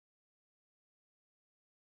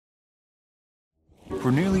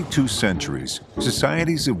For nearly 2 centuries,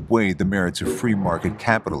 societies have weighed the merits of free market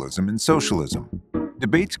capitalism and socialism.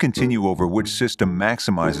 Debates continue over which system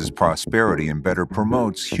maximizes prosperity and better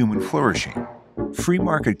promotes human flourishing. Free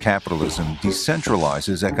market capitalism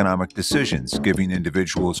decentralizes economic decisions, giving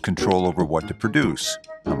individuals control over what to produce,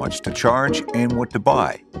 how much to charge, and what to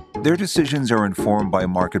buy. Their decisions are informed by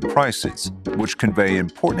market prices, which convey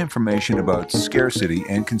important information about scarcity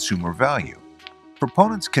and consumer value.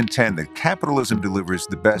 Proponents contend that capitalism delivers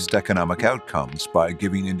the best economic outcomes by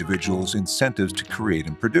giving individuals incentives to create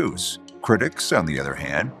and produce. Critics, on the other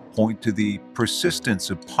hand, point to the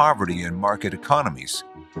persistence of poverty in market economies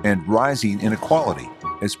and rising inequality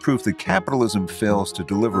as proof that capitalism fails to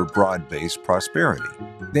deliver broad-based prosperity.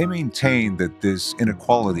 They maintain that this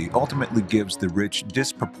inequality ultimately gives the rich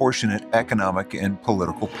disproportionate economic and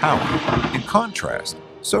political power. In contrast,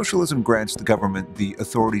 socialism grants the government the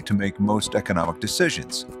authority to make most economic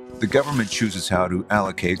decisions. The government chooses how to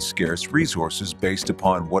allocate scarce resources based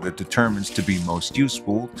upon what it determines to be most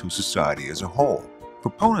useful to society as a whole.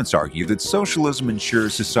 Proponents argue that socialism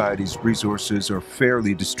ensures society's resources are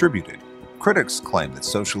fairly distributed. Critics claim that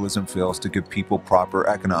socialism fails to give people proper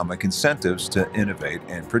economic incentives to innovate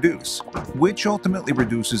and produce, which ultimately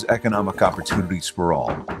reduces economic opportunities for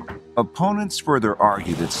all. Opponents further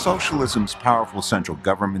argue that socialism's powerful central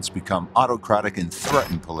governments become autocratic and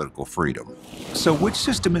threaten political freedom. So which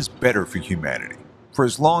system is better for humanity? For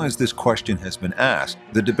as long as this question has been asked,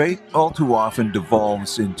 the debate all too often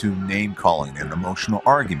devolves into name-calling and emotional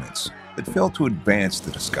arguments that fail to advance the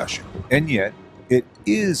discussion. And yet, it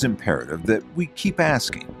is imperative that we keep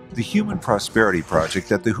asking. The Human Prosperity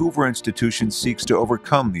Project at the Hoover Institution seeks to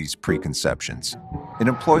overcome these preconceptions. It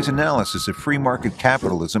employs analysis of free market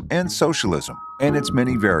capitalism and socialism and its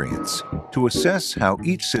many variants to assess how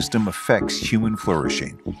each system affects human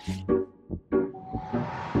flourishing.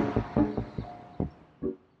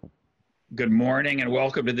 Good morning and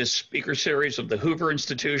welcome to this speaker series of the Hoover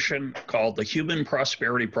Institution called the Human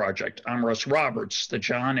Prosperity Project. I'm Russ Roberts, the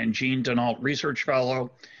John and Jean Denault Research Fellow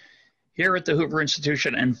here at the Hoover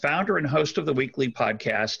Institution and founder and host of the weekly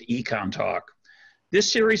podcast, Econ Talk.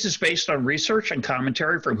 This series is based on research and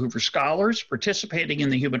commentary from Hoover scholars participating in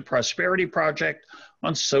the Human Prosperity Project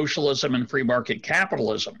on socialism and free market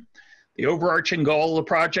capitalism. The overarching goal of the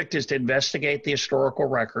project is to investigate the historical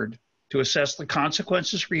record, to assess the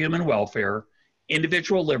consequences for human welfare,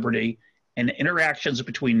 individual liberty, and interactions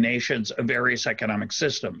between nations of various economic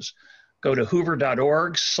systems. Go to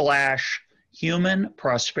hoover.org/Human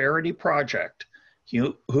Prosperity Project,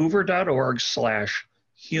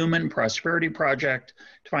 hoover.org/Human Prosperity Project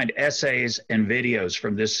to find essays and videos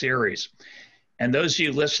from this series. And those of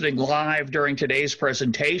you listening live during today's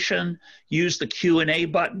presentation, use the Q&A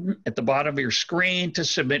button at the bottom of your screen to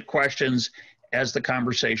submit questions as the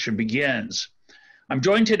conversation begins. I'm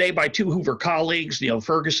joined today by two Hoover colleagues, Niall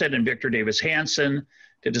Ferguson and Victor Davis Hanson,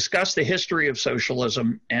 to discuss the history of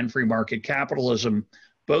socialism and free market capitalism.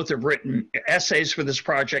 Both have written essays for this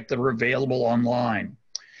project that are available online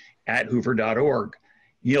at hoover.org.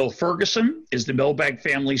 Niall Ferguson is the Milbank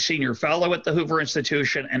Family Senior Fellow at the Hoover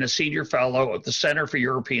Institution and a Senior Fellow at the Center for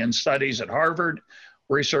European Studies at Harvard,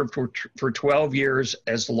 where he served for 12 years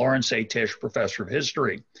as the Laurence A. Tisch Professor of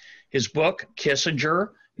History. His book,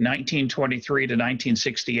 Kissinger, 1923 to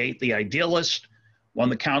 1968, The Idealist, won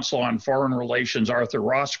the Council on Foreign Relations Arthur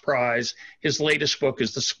Ross Prize. His latest book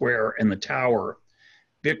is The Square and the Tower.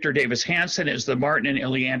 Victor Davis Hanson is the Martin and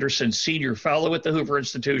Illie Anderson Senior Fellow at the Hoover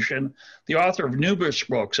Institution, the author of numerous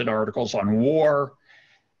books and articles on war,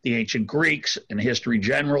 the ancient Greeks, and history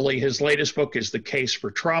generally. His latest book is The Case for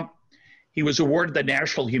Trump. He was awarded the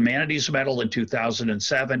National Humanities Medal in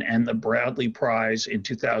 2007 and the Bradley Prize in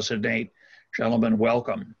 2008. Gentlemen,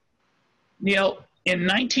 welcome. Niall, in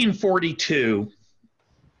 1942,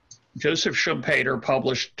 Joseph Schumpeter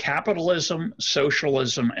published Capitalism,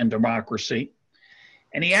 Socialism, and Democracy,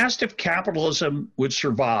 and he asked if capitalism would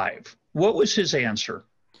survive. What was his answer?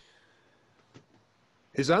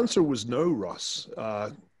 His answer was no, Russ.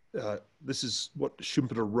 This is what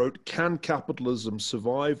Schumpeter wrote. Can capitalism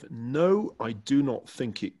survive? No, I do not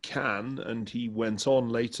think it can. And he went on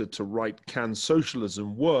later to write, can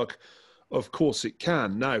socialism work? Of course it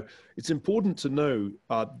can. Now, it's important to know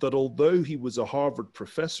that although he was a Harvard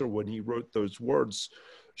professor when he wrote those words,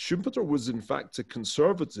 Schumpeter was in fact a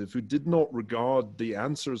conservative who did not regard the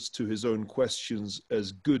answers to his own questions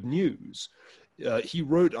as good news. He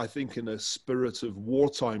wrote, I think, in a spirit of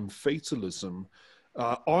wartime fatalism,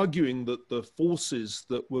 arguing that the forces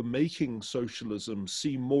that were making socialism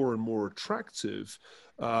seem more and more attractive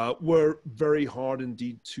were very hard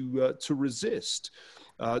indeed to resist.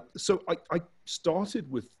 So I started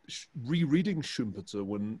with rereading Schumpeter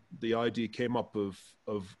when the idea came up of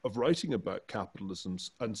writing about capitalism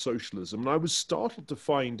and socialism. And I was startled to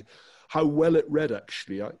find how well it read,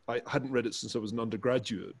 actually. I hadn't read it since I was an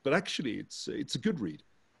undergraduate, but actually it's a good read.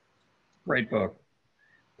 Great book.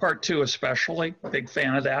 Part 2 especially, big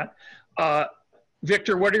fan of that.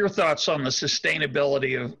 Victor, what are your thoughts on the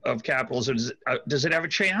sustainability of capitalism? Does it have a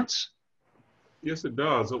chance? Yes, it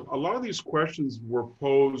does. A lot of these questions were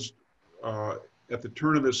posed at the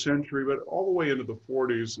turn of the century, but all the way into the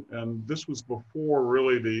 40s. And this was before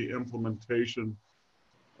really the implementation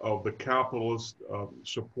of the capitalist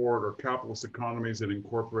support or capitalist economies that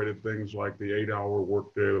incorporated things like the 8-hour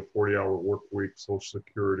workday, the 40-hour work week, Social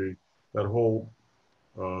Security, that whole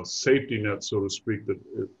safety net, so to speak, that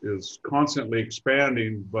is constantly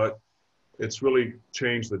expanding, but it's really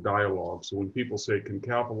changed the dialogue. So when people say,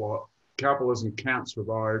 capitalism can't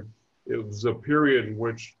survive, it was a period in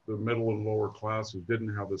which the middle and lower classes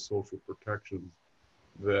didn't have the social protections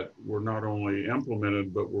that were not only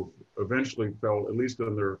implemented, but were eventually felt, at least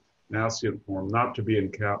in their nascent form, not to be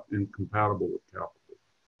incompatible with capitalism.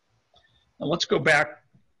 Now let's go back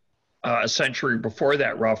a century before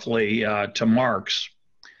that, roughly, to Marx.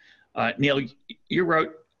 Neil, you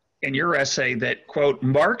wrote in your essay that, quote,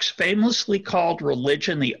 Marx famously called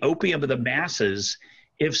religion the opium of the masses.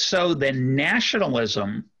 If so, then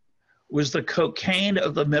nationalism was the cocaine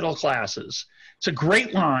of the middle classes. It's a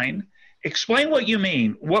great line. Explain what you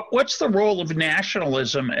mean. What's the role of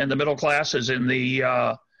nationalism and the middle classes in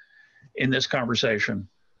this conversation?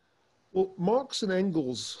 Well, Marx and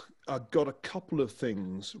Engels got a couple of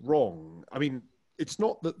things wrong. I mean, it's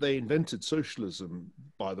not that they invented socialism,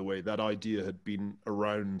 by the way. That idea had been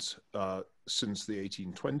around since the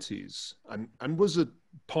 1820s and was a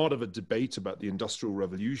part of a debate about the Industrial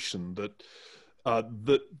Revolution that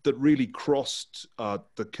really crossed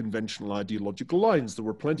the conventional ideological lines. There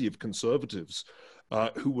were plenty of conservatives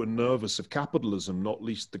who were nervous of capitalism, not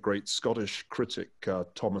least the great Scottish critic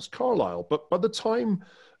Thomas Carlyle. But by the time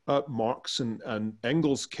Marx and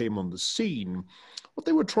Engels came on the scene, what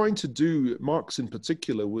they were trying to do, Marx in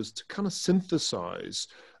particular, was to kind of synthesize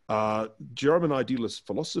German idealist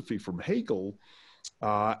philosophy from Hegel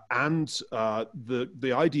and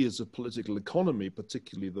the ideas of political economy,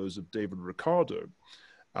 particularly those of David Ricardo.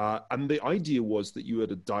 And the idea was that you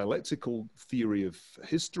had a dialectical theory of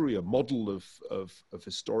history, a model of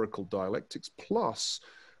historical dialectics, plus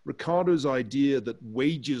Ricardo's idea that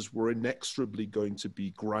wages were inexorably going to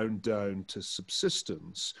be ground down to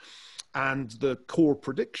subsistence. And the core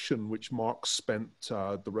prediction, which Marx spent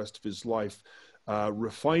the rest of his life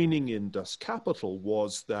refining in Das Kapital,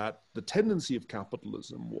 was that the tendency of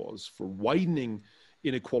capitalism was for widening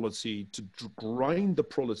inequality to grind the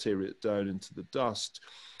proletariat down into the dust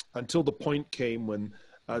until the point came when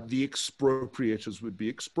the expropriators would be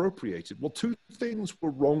expropriated. Well, two things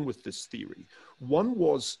were wrong with this theory. One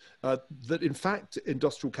was that, in fact,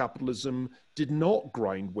 industrial capitalism did not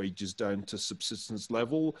grind wages down to subsistence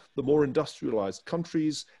level. The more industrialized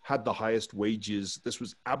countries had the highest wages. This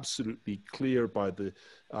was absolutely clear by the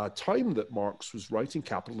time that Marx was writing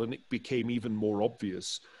Capital, and it became even more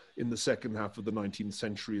obvious in the second half of the 19th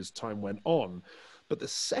century as time went on. But the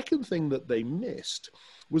second thing that they missed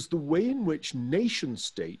was the way in which nation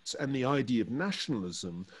states and the idea of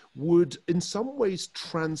nationalism would in some ways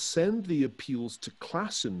transcend the appeals to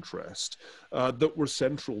class interest that were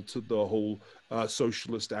central to the whole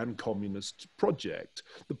socialist and communist project.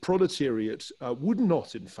 The proletariat would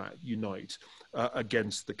not, in fact, unite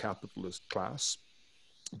against the capitalist class,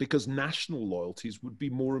 because national loyalties would be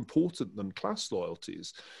more important than class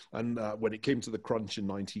loyalties. And when it came to the crunch in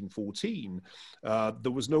 1914,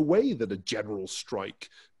 there was no way that a general strike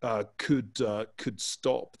could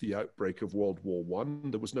stop the outbreak of World War I.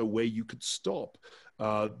 There was no way you could stop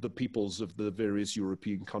the peoples of the various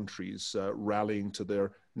European countries rallying to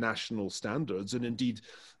their national standards. And indeed,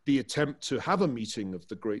 the attempt to have a meeting of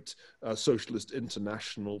the great Socialist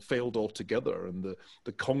International failed altogether, and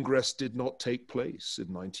the Congress did not take place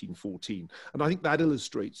in 1914. And I think that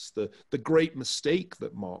illustrates the great mistake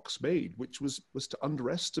that Marx made, which was to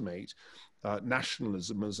underestimate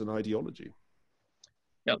nationalism as an ideology.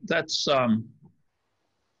 Yeah, that's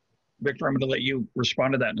Victor, I'm going to let you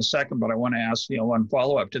respond to that in a second, but I want to ask one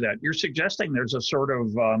follow-up to that. You're suggesting there's a sort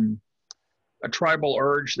of a tribal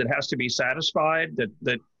urge that has to be satisfied,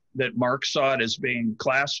 that Marx saw it as being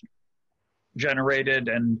class generated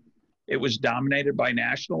and it was dominated by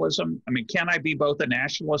nationalism. I mean, can I be both a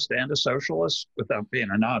nationalist and a socialist without being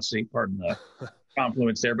a Nazi? Pardon the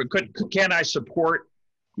confluence there. But can I support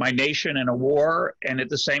my nation in a war and at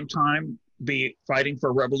the same time be fighting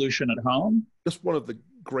for revolution at home? Just one of the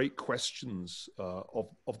great questions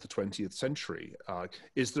of the 20th century.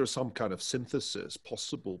 Is there some kind of synthesis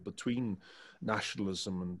possible between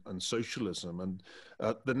nationalism and socialism? And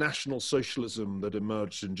the National Socialism that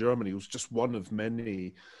emerged in Germany was just one of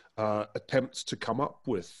many attempts to come up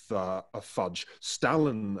with a fudge.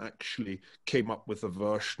 Stalin actually came up with a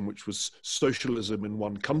version which was socialism in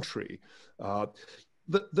one country.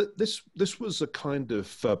 This was a kind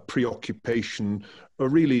of preoccupation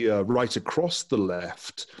really right across the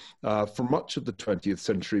left for much of the 20th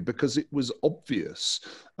century, because it was obvious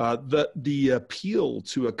that the appeal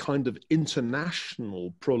to a kind of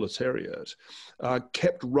international proletariat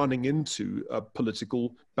kept running into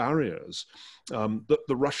political barriers. The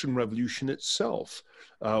Russian Revolution itself,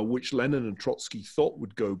 which Lenin and Trotsky thought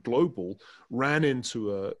would go global, ran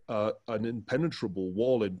into an impenetrable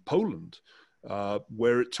wall in Poland,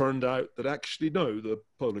 where it turned out that actually, no, the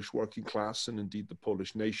Polish working class and indeed the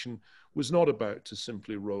Polish nation was not about to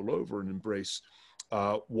simply roll over and embrace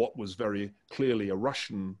what was very clearly a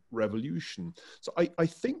Russian revolution. So I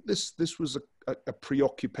think this was a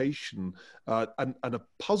preoccupation and a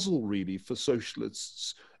puzzle really for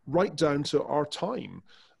socialists right down to our time.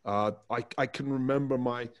 I can remember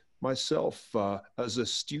myself as a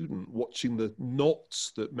student watching the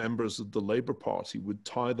knots that members of the Labour Party would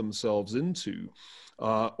tie themselves into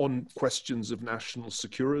on questions of national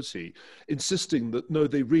security, insisting that no,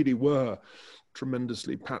 they really were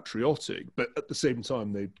tremendously patriotic, but at the same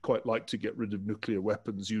time they'd quite like to get rid of nuclear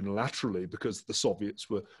weapons unilaterally because the Soviets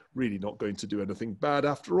were really not going to do anything bad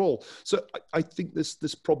after all. So I think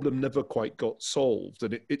this problem never quite got solved,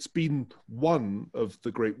 and it's been one of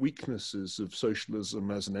the great weaknesses of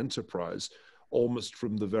socialism as an enterprise almost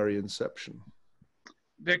from the very inception.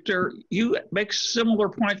 Victor, you make similar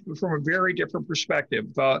points, but from a very different perspective.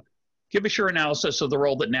 Give us your analysis of the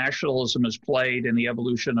role that nationalism has played in the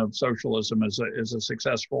evolution of socialism as a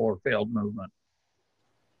successful or failed movement.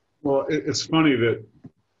 Well, it's funny that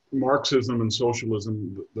Marxism and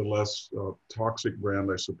socialism, the less toxic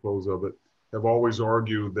brand, I suppose, of it, have always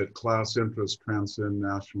argued that class interests transcend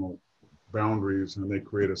national boundaries and they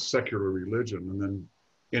create a secular religion. And then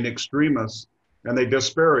in extremists, and they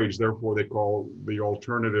disparage, therefore they call the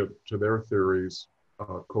alternative to their theories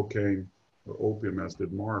cocaine or opium, as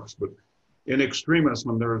did Marx. But in extremists,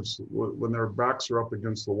 when their backs are up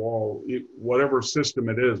against the wall, whatever system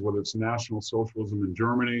it is, whether it's National Socialism in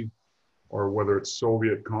Germany or whether it's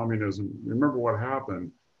Soviet communism, remember what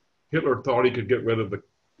happened. Hitler thought he could get rid of the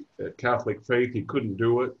Catholic faith. He couldn't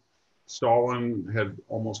do it. Stalin had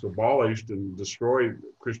almost abolished and destroyed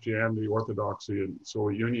Christianity, Orthodoxy, and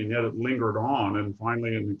Soviet Union, yet it lingered on. And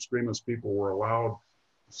finally, an extremist people were allowed,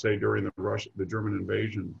 say during the German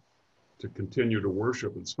invasion, to continue to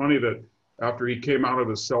worship. It's funny that after he came out of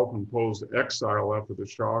his self-imposed exile after the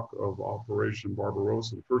shock of Operation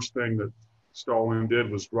Barbarossa, the first thing that Stalin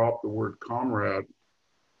did was drop the word comrade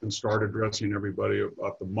and start addressing everybody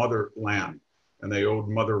about the motherland. And they owed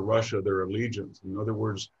Mother Russia their allegiance. In other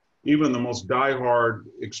words, even the most diehard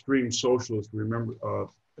extreme socialists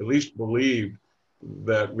at least believed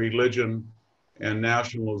that religion and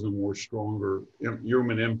nationalism were stronger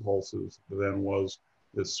human impulses than was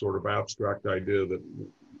this sort of abstract idea that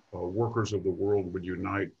workers of the world would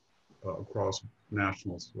unite across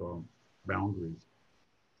national boundaries.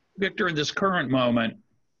 Victor, in this current moment,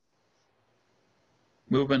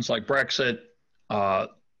 movements like Brexit,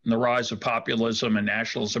 the rise of populism and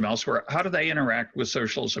nationalism elsewhere, how do they interact with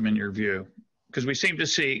socialism in your view? Because we seem to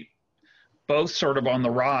see both sort of on the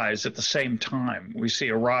rise at the same time. We see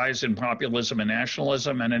a rise in populism and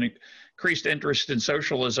nationalism and an increased interest in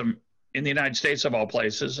socialism in the United States of all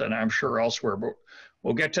places, and I'm sure elsewhere, but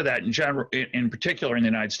we'll get to that in general, in particular in the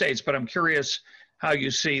United States. But I'm curious how you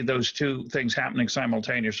see those two things happening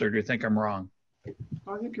simultaneously, or do you think I'm wrong?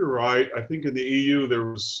 I think you're right. I think in the EU there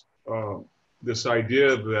was this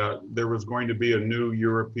idea that there was going to be a new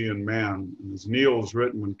European man. And as Neil has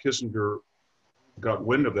written, when Kissinger got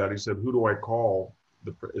wind of that, he said, who do I call?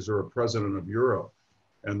 Is there a president of Europe?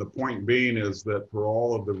 And the point being is that for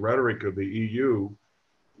all of the rhetoric of the EU,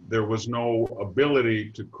 there was no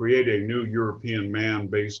ability to create a new European man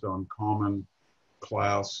based on common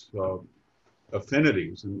class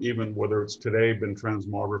affinities. And even whether it's today been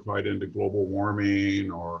transmogrified into global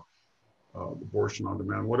warming or abortion on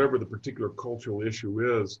demand, whatever the particular cultural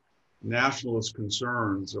issue is, nationalist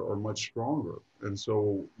concerns are much stronger. And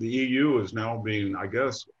so the EU is now being, I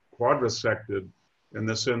guess, quadrisected in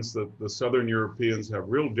the sense that the Southern Europeans have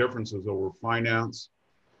real differences over finance,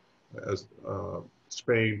 as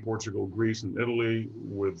Spain, Portugal, Greece, and Italy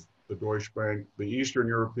with the Deutsche Bank. The Eastern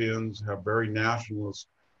Europeans have very nationalist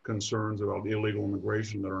concerns about illegal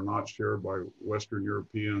immigration that are not shared by Western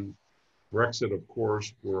Europeans. Brexit, of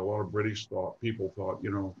course, where a lot of British people thought,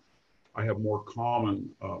 you know, I have more common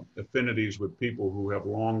affinities with people who have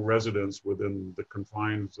long residence within the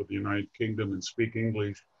confines of the United Kingdom and speak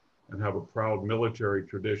English and have a proud military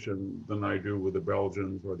tradition than I do with the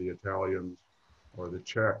Belgians or the Italians or the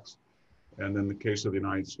Czechs. And in the case of the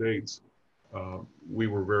United States, we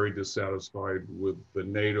were very dissatisfied with the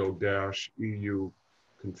NATO-EU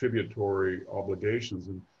contributory obligations.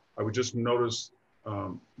 And I would just notice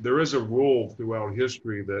there is a rule throughout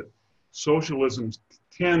history that socialism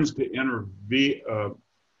tends to intervene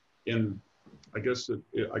I guess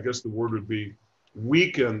the word would be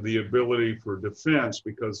weaken the ability for defense,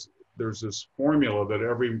 because there's this formula that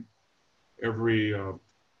every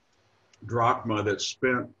drachma that's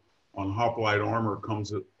spent on hoplite armor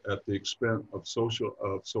comes at the expense of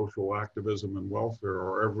social activism and welfare,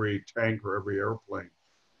 or every tank or every airplane.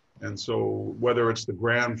 And so whether it's the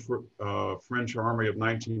Grand French Army of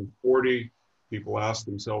 1940, people ask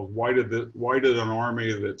themselves, why did an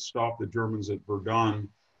army that stopped the Germans at Verdun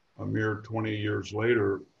a mere 20 years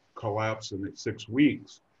later collapse in 6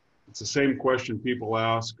 weeks? It's the same question people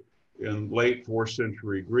ask in late 4th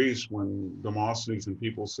century Greece when Demosthenes and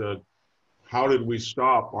people said, how did we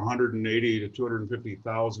stop 180 to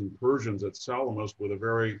 250,000 Persians at Salamis with a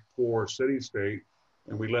very poor city-state,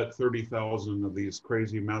 and we let 30,000 of these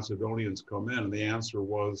crazy Macedonians come in? And the answer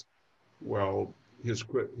was, well,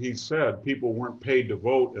 he said people weren't paid to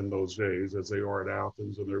vote in those days as they are at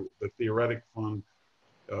Athens, and the theoretic fund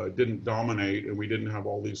didn't dominate, and we didn't have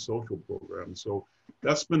all these social programs. So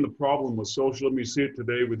that's been the problem with socialism. You see it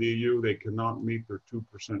today with the EU. They cannot meet their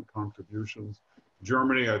 2% contributions.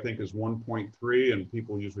 Germany, I think, is 1.3, and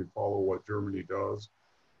people usually follow what Germany does.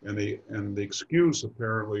 And the excuse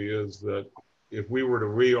apparently is that if we were to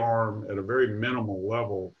rearm at a very minimal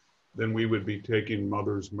level, then we would be taking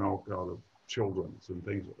mother's milk out of children's and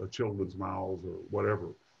things, children's mouths or whatever.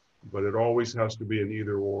 But it always has to be an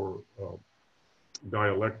either-or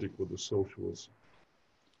dialectic with the socialists.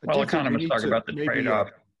 Well, economists talk about the trade-off.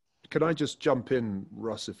 Can I just jump in,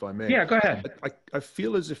 Russ, if I may? Yeah, go ahead. I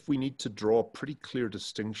feel as if we need to draw a pretty clear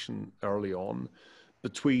distinction early on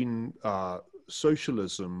between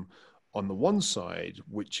socialism on the one side,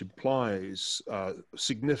 which implies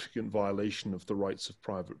significant violation of the rights of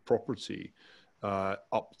private property,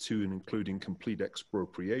 up to and including complete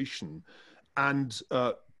expropriation, and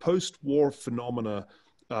post-war phenomena,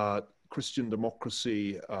 Christian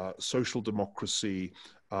democracy, social democracy,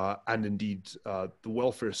 and indeed the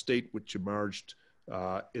welfare state, which emerged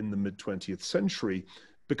in the mid-20th century,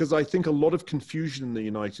 because I think a lot of confusion in the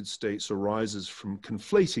United States arises from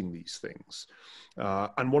conflating these things.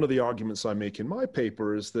 And one of the arguments I make in my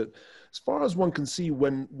paper is that, as far as one can see,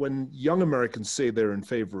 when young Americans say they're in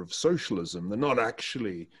favor of socialism, they're not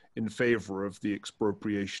actually in favor of the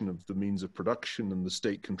expropriation of the means of production and the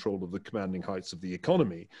state control of the commanding heights of the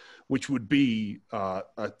economy, which would be, I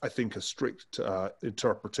think, a strict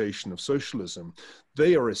interpretation of socialism.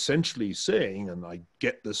 They are essentially saying, and I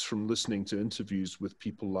get this from listening to interviews with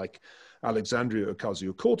people like Alexandria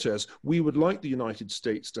Ocasio-Cortez, we would like the United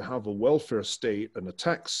States to have a welfare state and a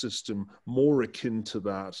tax system more akin to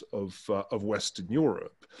that of Western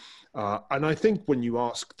Europe. And I think when you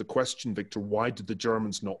ask the question, Victor, why did the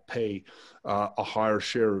Germans not pay a higher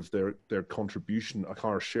share of their contribution, a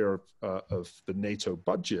higher share of the NATO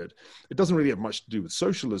budget, it doesn't really have much to do with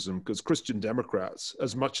socialism, because Christian Democrats,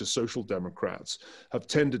 as much as social democrats, have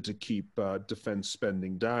tended to keep defense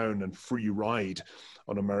spending down and free ride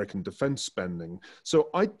on American defense spending. So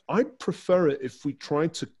I'd prefer it if we try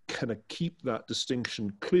to kind of keep that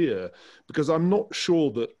distinction clear, because I'm not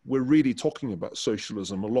sure that we're really talking about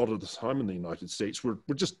socialism a lot of the time in the United States. We're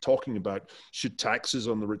just talking about, should taxes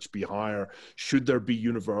on the rich be higher? Should there be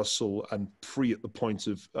universal and free at the point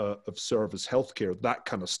of service healthcare, that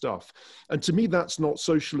kind of stuff. And to me, that's not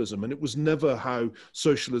socialism. And it was never how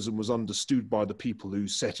socialism was understood by the people who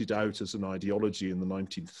set it out as an ideology in the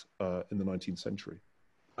 19th century.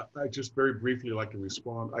 I just very briefly like to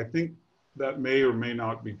respond. I think that may or may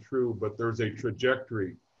not be true, but there's a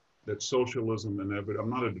trajectory that socialism I'm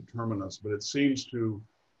not a determinist, but it seems to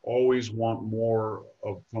always want more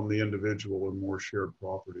from the individual and more shared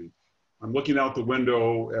property. I'm looking out the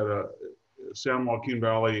window at a San Joaquin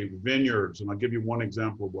Valley vineyards, and I'll give you one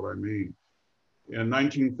example of what I mean. In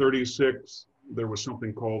 1936, there was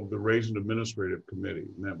something called the Raisin Administrative Committee,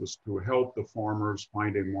 and that was to help the farmers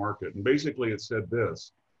find a market. And basically it said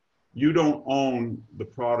this: you don't own the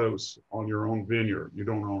produce on your own vineyard. You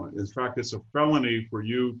don't own it. In fact, it's a felony for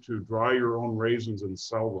you to dry your own raisins and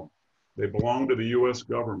sell them. They belong to the US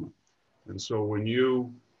government. And so when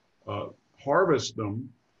you harvest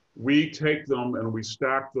them, we take them and we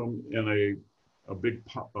stack them in a big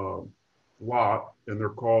lot, and they're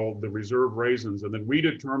called the reserve raisins. And then we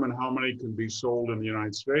determine how many can be sold in the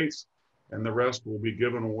United States, and the rest will be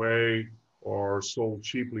given away or sold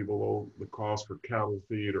cheaply below the cost for cattle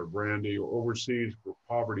feed or brandy or overseas for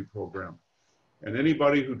poverty program. And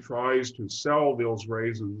anybody who tries to sell those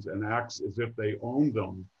raisins and acts as if they own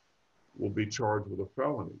them will be charged with a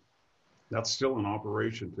felony. That's still in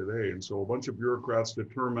operation today. And so a bunch of bureaucrats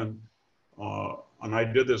determined, and I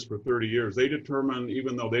did this for 30 years, they determined,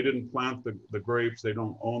 even though they didn't plant the grapes, they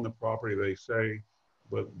don't own the property, they say,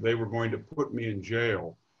 but they were going to put me in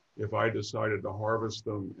jail if I decided to harvest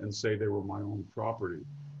them and say they were my own property.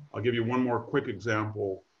 I'll give you one more quick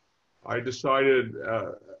example. I decided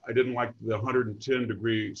I didn't like the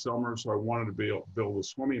 110-degree summer, so I wanted to build a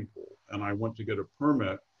swimming pool. And I went to get a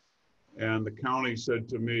permit, and the county said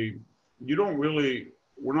to me,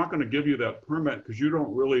 we're not going to give you that permit because you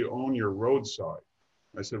don't really own your roadside.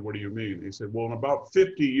 I said, what do you mean? They said, well, in about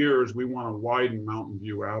 50 years, we want to widen Mountain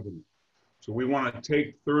View Avenue. So we want to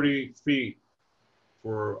take 30 feet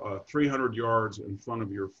for 300 yards in front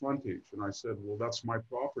of your frontage. And I said, well, that's my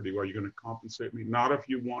property. Are you going to compensate me? Not if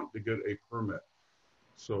you want to get a permit.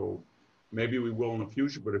 So maybe we will in the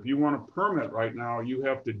future, but if you want a permit right now, you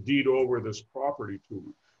have to deed over this property to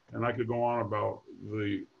me. And I could go on about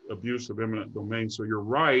the abuse of eminent domain. So you're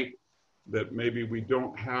right that maybe we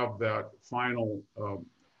don't have that final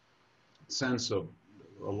sense of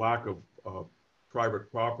a lack of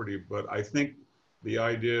private property, but I think the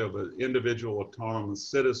idea of an individual autonomous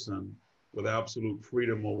citizen with absolute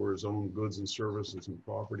freedom over his own goods and services and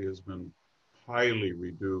property has been highly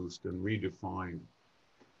reduced and redefined.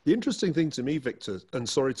 The interesting thing to me, Victor, and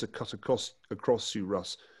sorry to cut across you,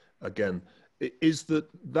 Russ, again, is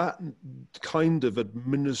that kind of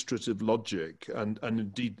administrative logic and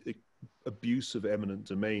indeed abuse of eminent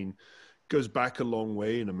domain goes back a long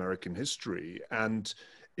way in American history. And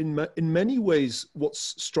in many ways,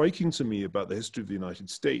 what's striking to me about the history of the United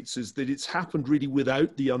States is that it's happened really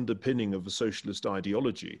without the underpinning of a socialist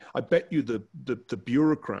ideology. I bet you the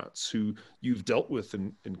bureaucrats who you've dealt with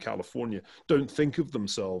in California don't think of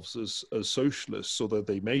themselves as socialists, although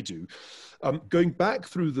they may do. Going back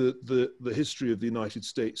through the history of the United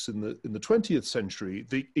States in the 20th century,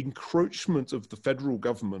 the encroachment of the federal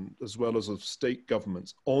government as well as of state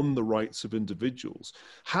governments on the rights of individuals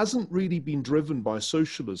hasn't really been driven by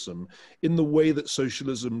socialism in the way that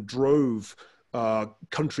socialism drove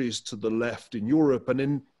countries to the left in Europe and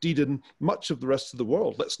indeed in much of the rest of the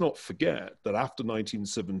world. Let's not forget that after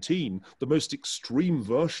 1917, the most extreme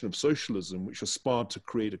version of socialism, which aspired to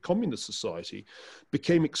create a communist society,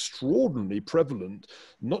 became extraordinarily prevalent,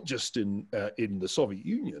 not just in the Soviet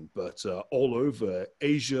Union, but all over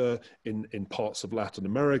Asia, in parts of Latin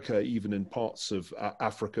America, even in parts of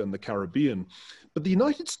Africa and the Caribbean. But the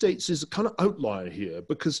United States is a kind of outlier here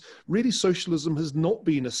because really socialism has not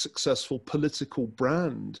been a successful political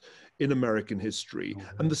brand in American history.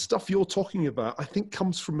 And the stuff you're talking about, I think,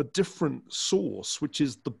 comes from a different source, which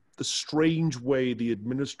is the strange way the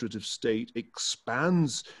administrative state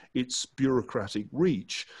expands its bureaucratic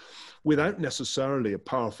reach without necessarily a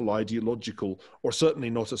powerful ideological, or certainly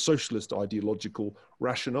not a socialist ideological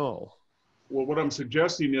rationale. Well, what I'm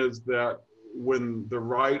suggesting is that when the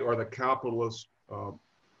right or the capitalist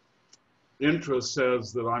interest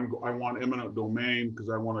says that I want eminent domain because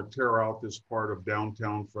I want to tear out this part of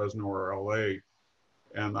downtown Fresno or LA,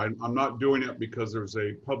 and I'm not doing it because there's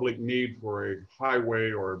a public need for a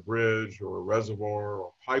highway or a bridge or a reservoir or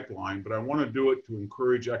a pipeline, but I want to do it to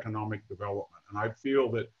encourage economic development. And I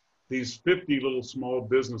feel that these 50 little small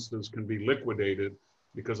businesses can be liquidated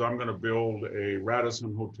because I'm going to build a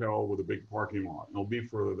Radisson hotel with a big parking lot. And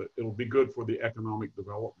it'll be good for the economic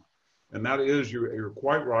development. And that is, you're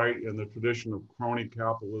quite right in the tradition of crony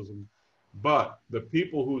capitalism, but the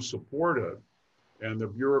people who support it and the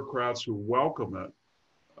bureaucrats who welcome it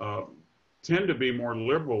tend to be more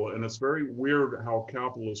liberal. And it's very weird how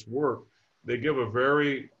capitalists work. They give a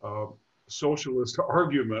very socialist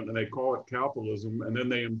argument and they call it capitalism, and then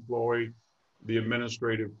they employ the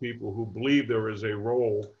administrative people who believe there is a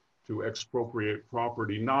role to expropriate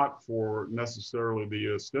property, not for necessarily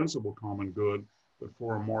the ostensible common good, but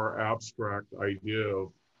for a more abstract idea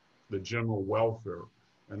of the general welfare.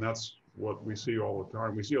 And that's what we see all the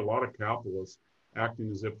time. We see a lot of capitalists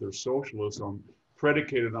acting as if they're socialists,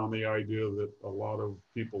 predicated on the idea that a lot of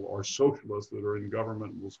people are socialists that are in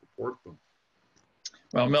government and will support them.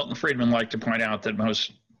 Well, Milton Friedman liked to point out that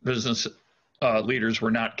most business leaders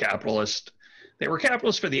were not capitalist. They were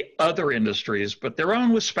capitalists for the other industries, but their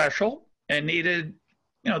own was special and needed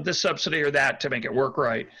this subsidy or that to make it work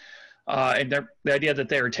right. And the idea that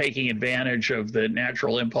they are taking advantage of the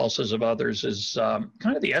natural impulses of others is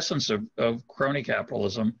kind of the essence of crony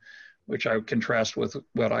capitalism, which I would contrast with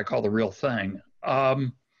what I call the real thing.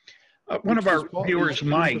 One of our viewers,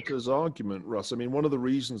 Mike. Schumpeter's argument, Russ. I mean, one of the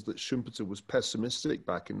reasons that Schumpeter was pessimistic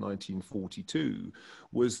back in 1942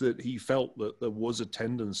 was that he felt that there was a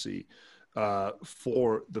tendency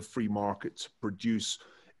for the free market to produce,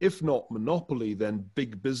 if not monopoly, then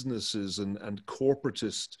big businesses and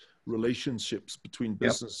corporatist relationships between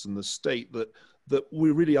business and the state that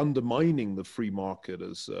we're really undermining the free market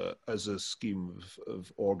as a scheme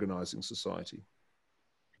of organizing society.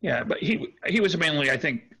 Yeah, but he was mainly, I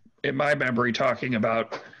think, in my memory, talking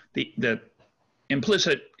about the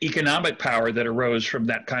implicit economic power that arose from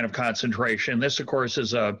that kind of concentration. This, of course,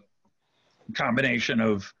 is a combination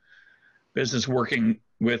of business working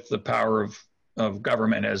with the power of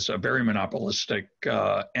government as a very monopolistic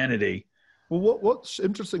entity. Well, what's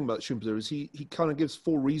interesting about Schumpeter is he kind of gives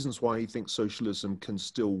 4 reasons why he thinks socialism can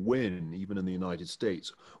still win, even in the United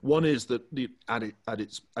States. One is that at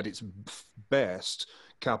its best,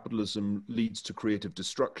 capitalism leads to creative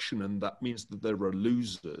destruction, and that means that there are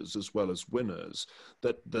losers as well as winners,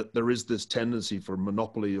 that there is this tendency for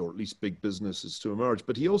monopoly or at least big businesses to emerge.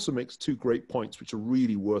 But he also makes 2 great points which are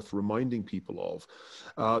really worth reminding people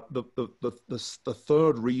of. The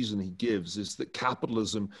third reason he gives is that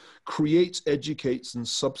capitalism creates, educates, and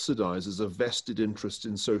subsidizes a vested interest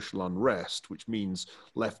in social unrest, which means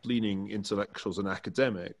left-leaning intellectuals and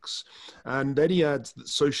academics. And then he adds that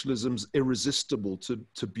socialism's irresistible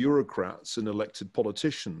to bureaucrats and elected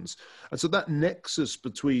politicians. And so that nexus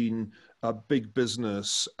between big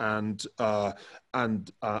business and the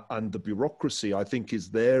bureaucracy, I think, is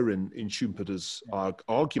there in Schumpeter's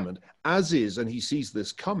argument, as is, and he sees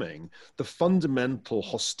this coming, the fundamental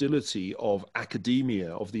hostility of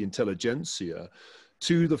academia, of the intelligentsia,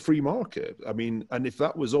 to the free market. I mean, and if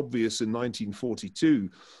that was obvious in 1942,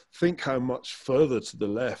 think how much further to the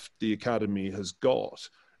left the academy has got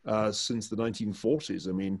since the 1940s.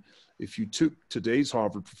 I mean, if you took today's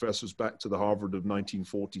Harvard professors back to the Harvard of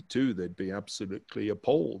 1942, they'd be absolutely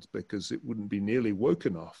appalled because it wouldn't be nearly woke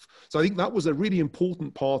enough. So I think that was a really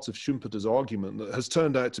important part of Schumpeter's argument that has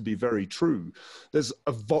turned out to be very true. There's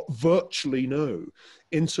virtually no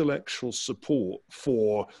intellectual support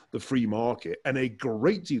for the free market and a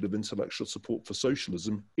great deal of intellectual support for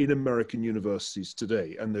socialism in American universities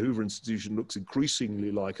today. And the Hoover Institution looks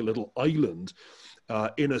increasingly like a little island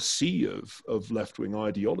in a sea of left-wing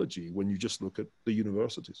ideology when you just look at the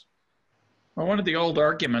universities. Well, one of the old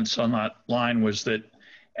arguments on that line was that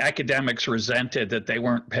academics resented that they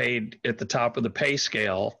weren't paid at the top of the pay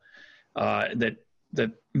scale, that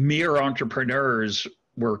mere entrepreneurs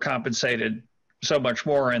were compensated so much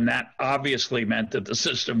more, and that obviously meant that the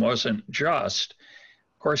system wasn't just.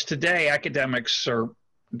 Of course, today academics are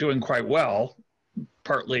doing quite well,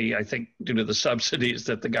 partly, I think, due to the subsidies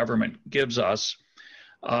that the government gives us.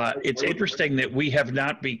 It's interesting that we have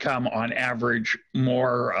not become, on average,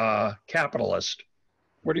 more capitalist.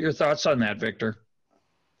 What are your thoughts on that, Victor?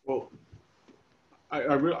 Well,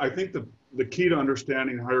 I think the key to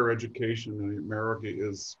understanding higher education in America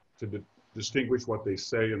is to distinguish what they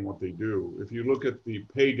say and what they do. If you look at the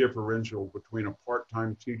pay differential between a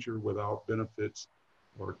part-time teacher without benefits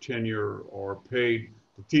or tenure or paid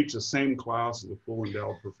to teach the same class as a full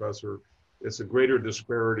endowed professor, it's a greater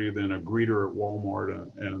disparity than a greeter at Walmart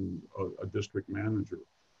and a district manager.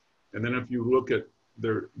 And then if you look at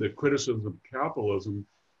the criticism of capitalism,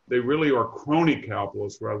 they really are crony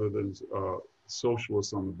capitalists rather than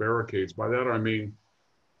socialists on the barricades. By that I mean,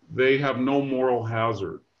 they have no moral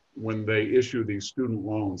hazard when they issue these student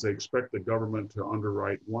loans. They expect the government to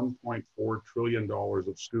underwrite $1.4 trillion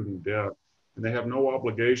of student debt, and they have no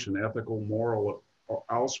obligation, ethical, moral, or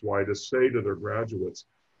elsewise, to say to their graduates,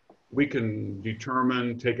 we can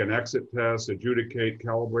determine, take an exit test, adjudicate,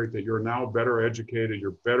 calibrate that you're now better educated,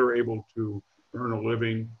 you're better able to earn a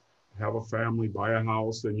living, have a family, buy a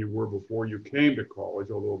house than you were before you came to college,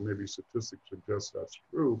 although maybe statistics suggest that's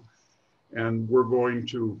true. And we're going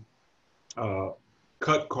to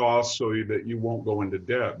cut costs so that you won't go into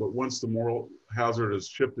debt. But once the moral hazard is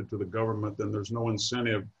shifted to the government, then there's no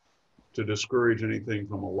incentive to discourage anything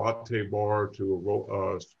from a latte bar to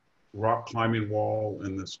a rock climbing wall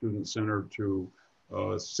in the student center to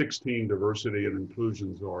 16 diversity and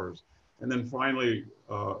inclusion czars. And then finally,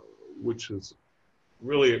 which is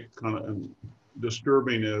really kind of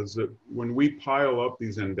disturbing, is that when we pile up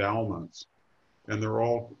these endowments, and they're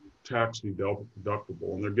all tax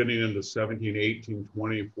deductible, and they're getting into 17, 18,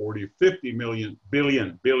 20, 40, 50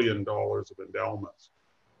 billion dollars of endowments,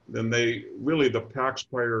 then they really, the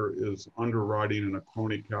taxpayer is underwriting in a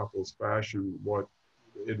crony capitalist fashion what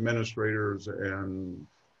administrators and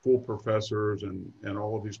full professors and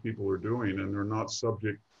all of these people are doing, and they're not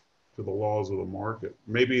subject to the laws of the market.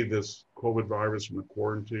 Maybe this COVID virus and the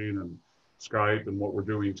quarantine and Skype and what we're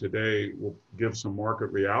doing today will give some market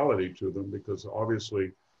reality to them, because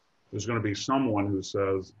obviously there's going to be someone who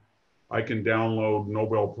says, I can download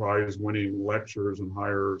Nobel Prize winning lectures and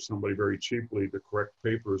hire somebody very cheaply to correct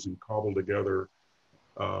papers and cobble together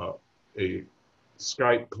a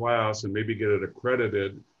Skype class and maybe get it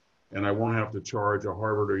accredited, and I won't have to charge a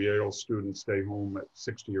Harvard or Yale student stay home at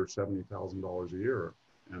 $60,000 or $70,000 a year.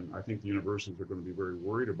 And I think the universities are going to be very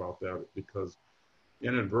worried about that, because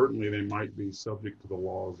inadvertently they might be subject to the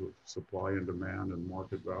laws of supply and demand and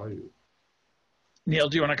market value. Neil,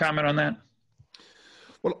 do you want to comment on that?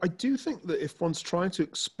 Well, I do think that if one's trying to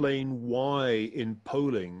explain why in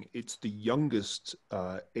polling it's the youngest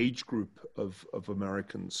age group of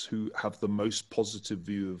Americans who have the most positive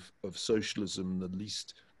view of socialism, the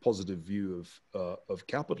least positive view of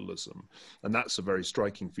capitalism, and that's a very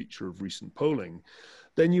striking feature of recent polling,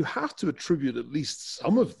 then you have to attribute at least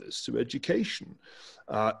some of this to education.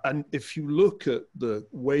 And if you look at the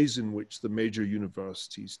ways in which the major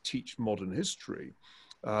universities teach modern history,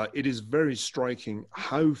 it is very striking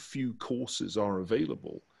how few courses are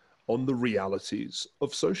available on the realities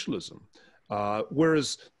of socialism.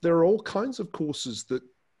 Whereas there are all kinds of courses that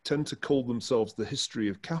tend to call themselves the history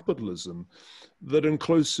of capitalism that on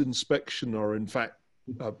close inspection are in fact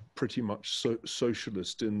pretty much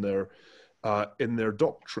socialist in their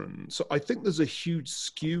doctrine. So I think there's a huge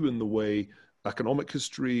skew in the way economic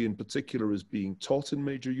history in particular is being taught in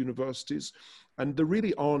major universities, and there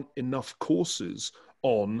really aren't enough courses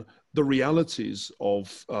on the realities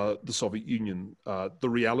of the Soviet Union, the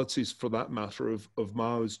realities, for that matter, of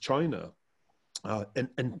Mao's China.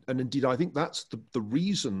 And indeed, I think that's the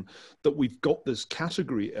reason that we've got this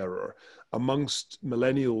category error amongst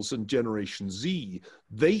millennials and Generation Z.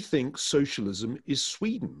 They think socialism is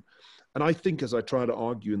Sweden. And I think, as I try to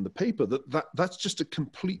argue in the paper, that's just a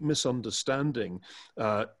complete misunderstanding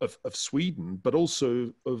of Sweden, but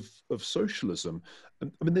also of socialism.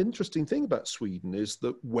 And I mean, the interesting thing about Sweden is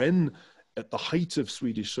that when, at the height of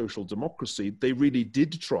Swedish social democracy, they really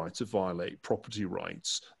did try to violate property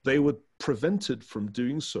rights, they were prevented from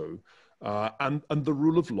doing so. And the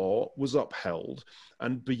rule of law was upheld.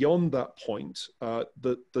 And beyond that point,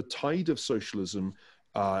 the tide of socialism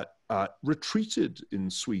retreated in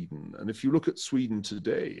Sweden. And if you look at Sweden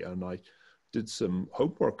today, and I did some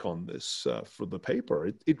homework on this for the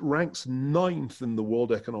paper, it ranks 9th in the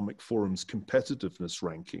World Economic Forum's competitiveness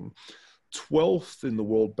ranking, 12th in the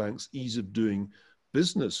World Bank's ease of doing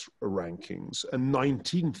business rankings, and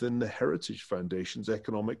 19th in the Heritage Foundation's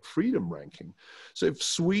economic freedom ranking. So if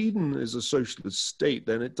Sweden is a socialist state,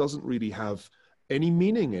 then it doesn't really have any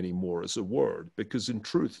meaning anymore as a word, because in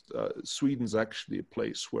truth, Sweden's actually a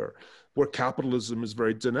place where capitalism is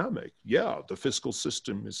very dynamic. Yeah, the fiscal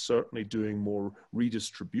system is certainly doing more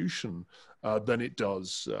redistribution than it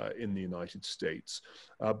does in the United States.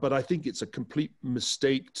 But I think it's a complete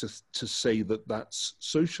mistake to say that that's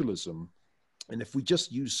socialism. And if we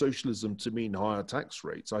just use socialism to mean higher tax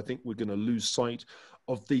rates, I think we're going to lose sight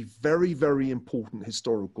of the very, very important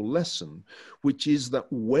historical lesson, which is that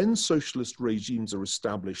when socialist regimes are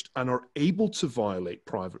established and are able to violate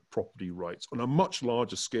private property rights on a much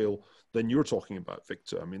larger scale than you're talking about,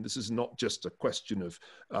 Victor. I mean, this is not just a question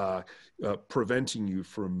of preventing you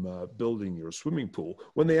from building your swimming pool.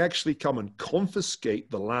 When they actually come and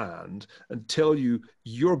confiscate the land and tell you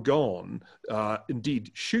you're gone,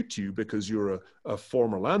 indeed shoot you because you're a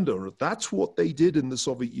former landowner, that's what they did in the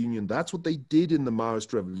Soviet Union. That's what they did in the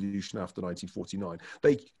Maoist revolution after 1949.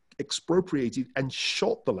 They expropriated and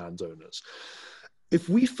shot the landowners. If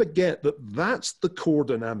we forget that that's the core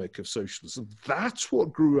dynamic of socialism, that's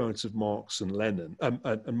what grew out of Marx and Lenin,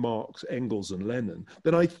 and Marx, Engels, and Lenin,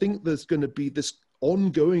 then I think there's going to be this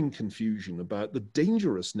ongoing confusion about the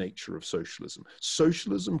dangerous nature of socialism.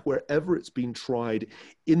 Socialism, wherever it's been tried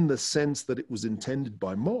in the sense that it was intended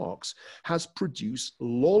by Marx, has produced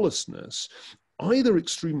lawlessness, either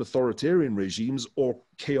extreme authoritarian regimes or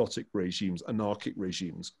chaotic regimes, anarchic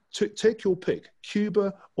regimes. Take your pick,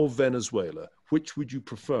 Cuba or Venezuela. Which would you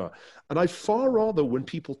prefer? And I'd far rather, when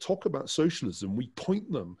people talk about socialism, we point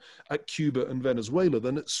them at Cuba and Venezuela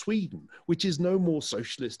than at Sweden, which is no more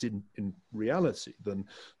socialist in reality than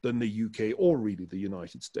the UK or really the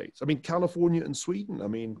United States. I mean, California and Sweden, I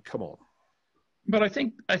mean, come on. But I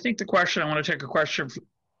think the question, I want to take a question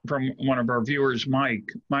from one of our viewers,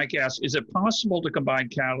 Mike. Mike asks, is it possible to combine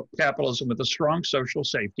capitalism with a strong social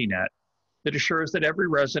safety net that assures that every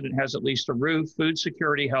resident has at least a roof, food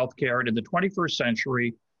security, health care, and in the 21st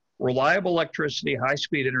century, reliable electricity,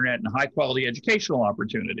 high-speed internet, and high-quality educational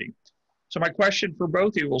opportunity. So my question for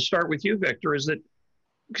both of you, we'll start with you, Victor, is that,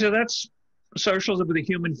 so that's socialism with a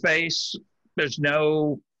human face. There's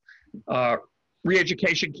no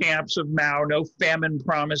re-education camps of Mao, no famine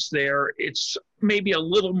promise there. It's maybe a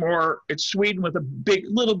little more, it's Sweden with a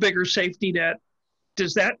little bigger safety net.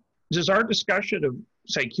 Does our discussion of,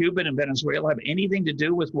 say, Cuba and Venezuela have anything to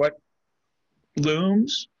do with what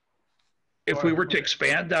looms if we were to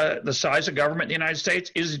expand the size of government in the United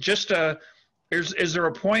States? Is it just is there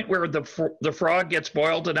a point where the frog gets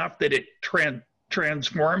boiled enough that it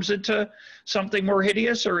transforms into something more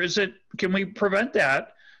hideous, or can we prevent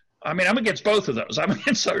that? I mean, I'm against both of those. I'm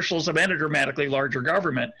against socialism and a dramatically larger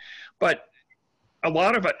government, but a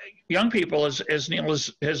lot of young people, as Neil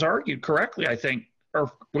has argued correctly, I think,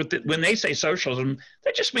 when they say socialism,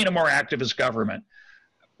 they just mean a more activist government.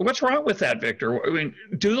 What's wrong with that, Victor? I mean,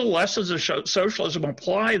 do the lessons of socialism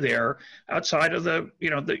apply there outside of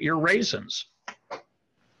your raisins?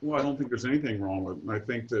 Well, I don't think there's anything wrong with it. And I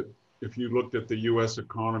think that if you looked at the U.S.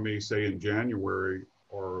 economy, say in January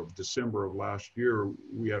or December of last year,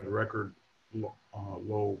 we had record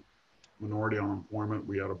low minority unemployment.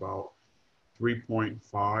 We had about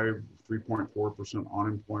 3.4%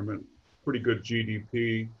 unemployment, pretty good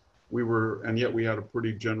GDP. And yet we had a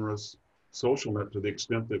pretty generous social net to the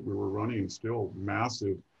extent that we were running still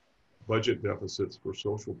massive budget deficits for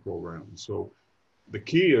social programs. So the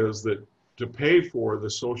key is that to pay for the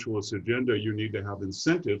socialist agenda, you need to have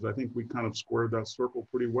incentives. I think we kind of squared that circle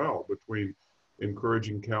pretty well between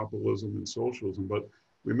encouraging capitalism and socialism. But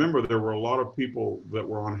remember, there were a lot of people that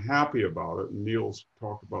were unhappy about it. And Neil's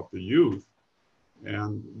talked about the youth.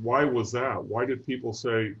 And why was that? Why did people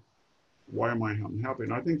say, why am I unhappy?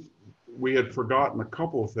 And I think we had forgotten a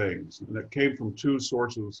couple of things, and it came from two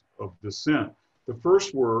sources of dissent. The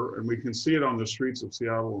first were, and we can see it on the streets of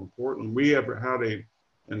Seattle and Portland, we have had an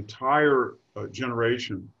entire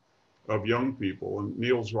generation of young people, and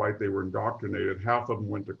Neil's right, they were indoctrinated, half of them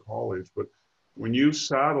went to college, but when you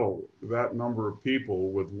saddle that number of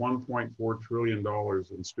people with $1.4 trillion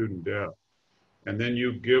in student debt, and then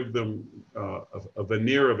you give them a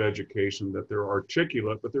veneer of education that they're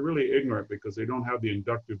articulate, but they're really ignorant because they don't have the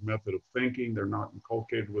inductive method of thinking. They're not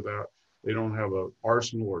inculcated with that. They don't have an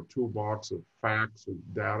arsenal or toolbox of facts and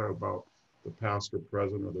data about the past or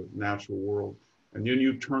present or the natural world. And then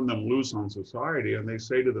you turn them loose on society and they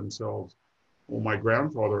say to themselves, well, my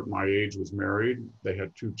grandfather at my age was married. They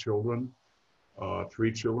had 2 children,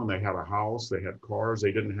 3 children. They had a house, they had cars,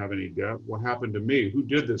 they didn't have any debt. What happened to me? Who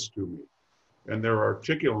did this to me? And they're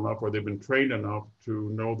articulate enough, or they've been trained enough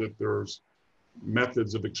to know that there's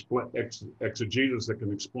methods of exegesis that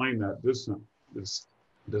can explain that dissent.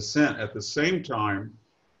 At the same time,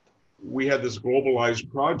 we had this globalized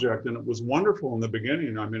project, and it was wonderful in the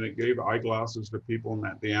beginning. I mean, it gave eyeglasses to people in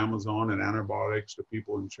the Amazon and antibiotics to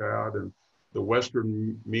people in Chad, and the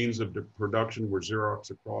Western means of production were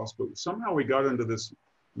Xerox across. But somehow we got into this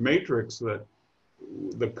matrix that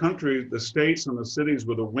the country, the states and the cities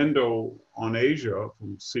with a window on Asia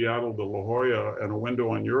from Seattle to La Jolla and a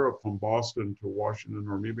window on Europe from Boston to Washington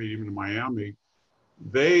or maybe even to Miami,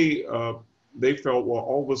 they felt, well,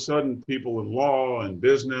 all of a sudden people in law and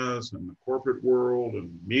business and the corporate world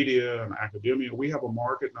and media and academia, we have a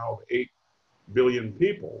market now of 8 billion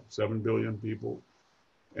people, 7 billion people.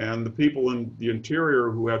 And the people in the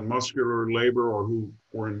interior who had muscular labor or who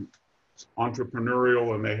were in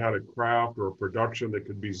entrepreneurial and they had a craft or a production that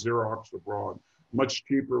could be Xeroxed abroad, much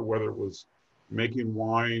cheaper, whether it was making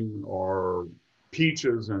wine or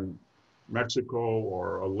peaches in Mexico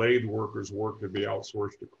or a lathe worker's work could be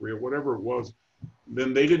outsourced to Korea, whatever it was,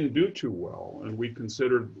 then they didn't do too well. And we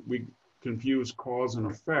confused cause and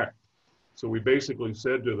effect. So we basically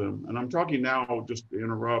said to them, and I'm talking now, just to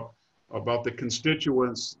interrupt, about the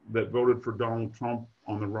constituents that voted for Donald Trump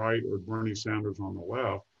on the right or Bernie Sanders on the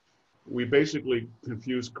left. We basically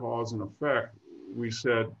confused cause and effect. We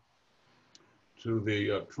said to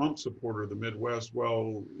the Trump supporter of the Midwest,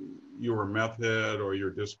 well, you're a meth head or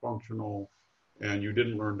you're dysfunctional and you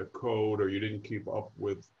didn't learn to code or you didn't keep up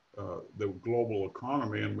with the global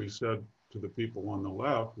economy. And we said to the people on the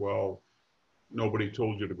left, well, nobody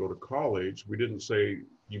told you to go to college. We didn't say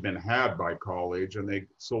you've been had by college, and they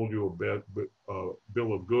sold you a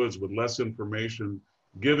bill of goods with less information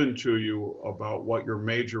given to you about what your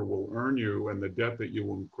major will earn you and the debt that you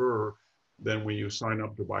will incur than when you sign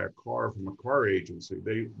up to buy a car from a car agency.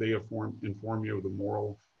 They inform you of the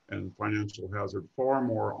moral and financial hazard far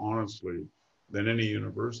more honestly than any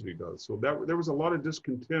university does. So there was a lot of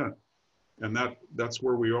discontent. And that's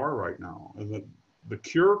where we are right now. And the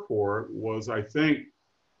cure for it was, I think,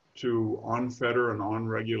 to unfetter and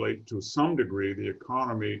unregulate to some degree the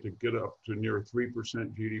economy to get up to near 3%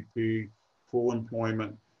 GDP, full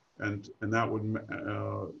employment, and that would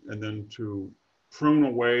and then to prune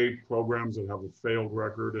away programs that have a failed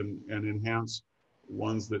record and enhance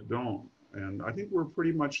ones that don't. And I think we're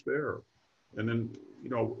pretty much there. And then, you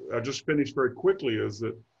know, I just finished very quickly is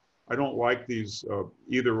that I don't like these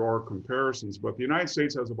either or comparisons, but the United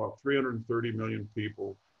States has about 330 million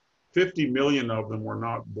people. 50 million of them were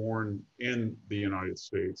not born in the United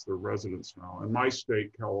States. They're residents now. In my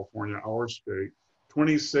state, California, our state,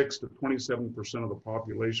 26 to 27% of the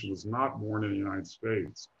population was not born in the United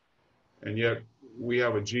States. And yet we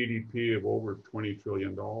have a GDP of over $20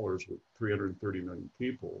 trillion with 330 million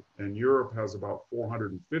people. And Europe has about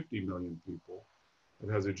 450 million people. It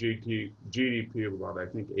has a GDP of about, I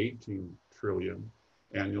think, 18 trillion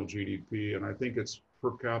annual GDP. And I think its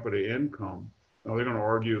per capita income, now they're going to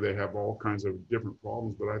argue they have all kinds of different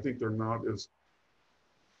problems, but I think they're not as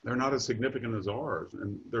significant as ours.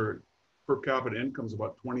 And their per capita income is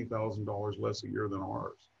about $20,000 less a year than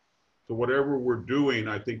ours. So whatever we're doing,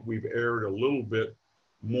 I think we've erred a little bit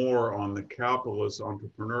more on the capitalist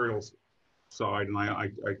entrepreneurial side. And I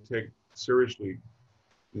take seriously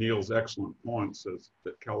Neil's excellent point, says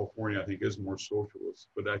that California, I think, is more socialist,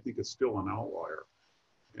 but I think it's still an outlier.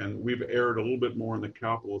 And we've erred a little bit more on the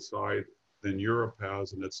capitalist side than Europe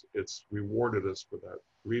has, and it's rewarded us for that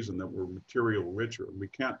reason, that we're material richer. And we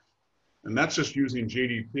can't, and that's just using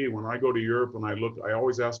GDP. When I go to Europe and I look, I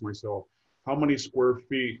always ask myself, how many square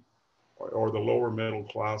feet are the lower middle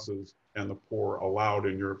classes and the poor allowed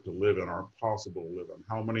in Europe to live in, are possible to live in?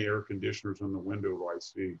 How many air conditioners in the window do I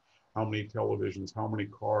see? How many televisions, how many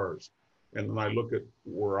cars? And then I look at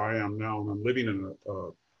where I am now, and I'm living in a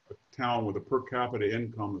town with a per capita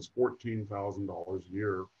income is $14,000 a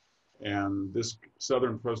year. And this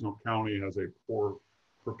southern Fresno County has a poor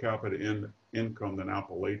per capita income than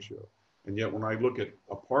Appalachia. And yet when I look at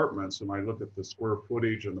apartments and I look at the square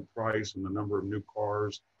footage and the price and the number of new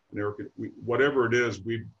cars, and whatever it is,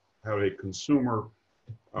 we have a consumer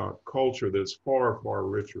culture that's far, far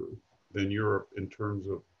richer than Europe in terms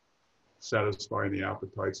of satisfying the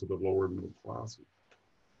appetites of the lower middle classes.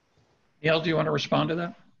 Neil, do you want to respond to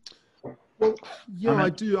that? Well, yeah, I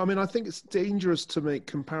do. I mean, I think it's dangerous to make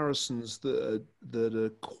comparisons that are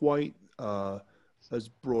quite as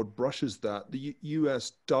broad brush as that. The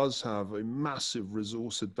US does have a massive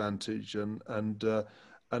resource advantage and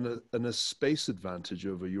a space advantage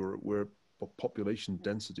over Europe, where population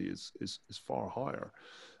density is far higher.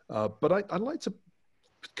 But I'd like to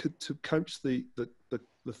couch the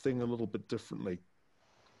thing a little bit differently.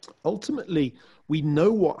 Ultimately, we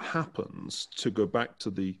know what happens, to go back to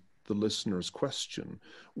the listener's question,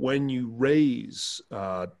 when you raise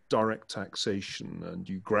direct taxation and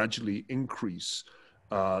you gradually increase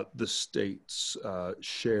the state's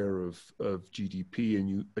share of GDP,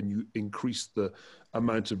 and you increase the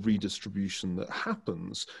amount of redistribution that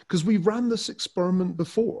happens, because we ran this experiment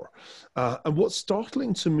before. And what's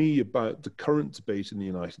startling to me about the current debate in the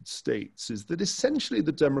United States is that essentially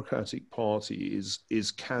the Democratic Party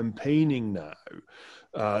is campaigning now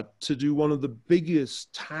to do one of the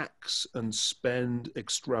biggest tax and spend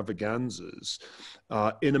extravaganzas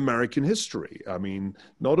in American history. I mean,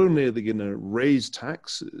 not only are they going to raise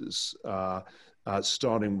taxes,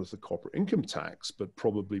 starting with the corporate income tax, but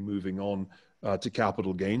probably moving on to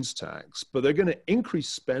capital gains tax, but they're going to increase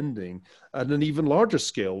spending at an even larger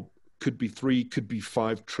scale. Could be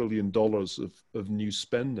 $5 trillion of new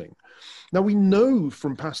spending. Now, we know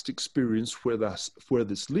from past experience where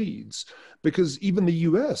this leads, because even the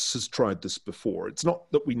US has tried this before. It's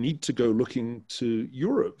not that we need to go looking to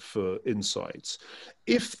Europe for insights.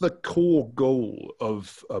 If the core goal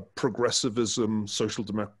of progressivism, social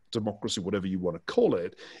democracy, whatever you want to call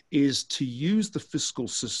it, is to use the fiscal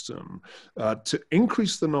system to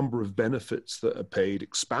increase the number of benefits that are paid,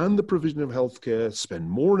 expand the provision of healthcare, spend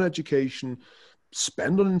more on education,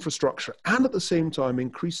 spend on infrastructure, and at the same time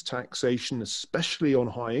increase taxation, especially on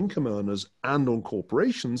high income earners and on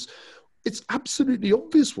corporations, it's absolutely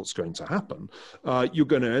obvious what's going to happen. You're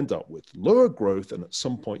going to end up with lower growth, and at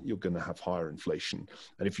some point you're going to have higher inflation.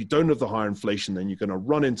 And if you don't have the higher inflation, then you're going to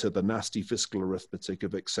run into the nasty fiscal arithmetic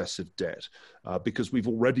of excessive debt, because we've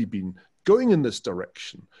already been going in this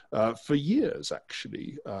direction for years,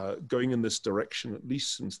 actually, going in this direction at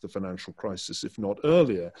least since the financial crisis, if not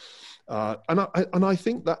earlier. And I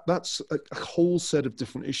think that's a whole set of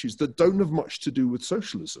different issues that don't have much to do with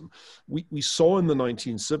socialism. We saw in the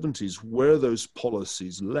 1970s where those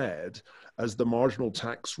policies led, as the marginal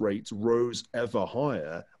tax rates rose ever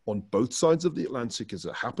higher on both sides of the Atlantic, as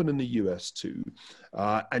it happened in the US too.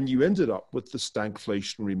 And you ended up with the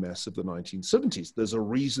stagflationary mess of the 1970s. There's a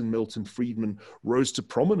reason Milton Friedman rose to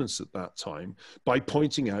prominence at that time by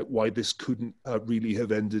pointing out why this couldn't really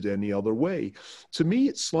have ended any other way. To me,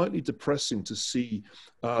 it's slightly depressing to see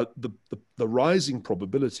the rising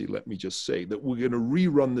probability, let me just say, that we're going to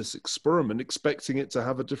rerun this experiment expecting it to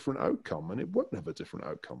have a different outcome, and it won't have a different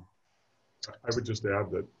outcome. I would just add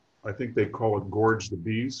that I think they call it gorge the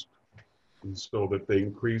beast, and so that they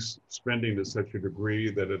increase spending to such a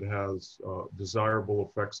degree that it has desirable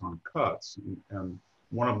effects on cuts, and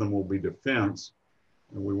one of them will be defense,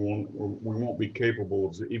 and we won't be capable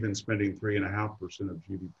of even spending 3.5% of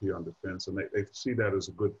GDP on defense, and they see that as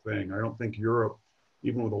a good thing. I don't think Europe,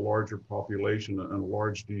 even with a larger population and a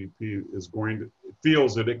large GDP,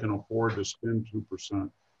 feels that it can afford to spend 2%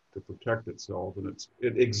 to protect itself, and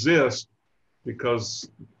it exists because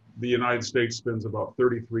the United States spends about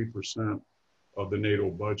 33% of the NATO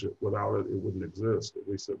budget. Without it, it wouldn't exist.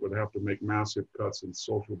 At least it would have to make massive cuts in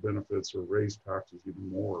social benefits or raise taxes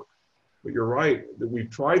even more. But you're right, that we've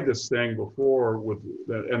tried this thing before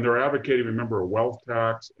and they're advocating, remember, a wealth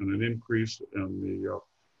tax and an increase in the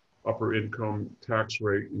upper income tax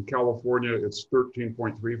rate. In California, it's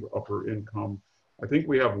 13.3 for upper income. I think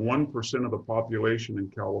we have 1% of the population in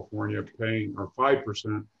California paying, or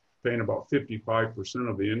 5%, paying about 55%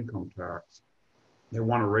 of the income tax. They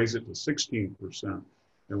want to raise it to 16%.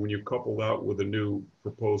 And when you couple that with the new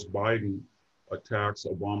proposed Biden tax,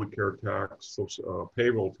 Obamacare tax,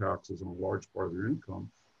 payroll taxes on a large part of your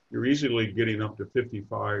income, you're easily getting up to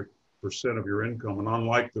 55% of your income. And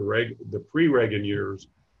unlike the pre-Reagan years,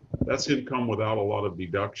 that's income without a lot of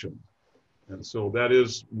deduction. And so that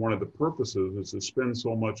is one of the purposes, is to spend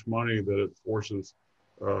so much money that it forces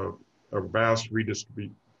a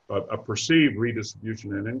perceived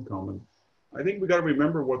redistribution in income. And I think we got to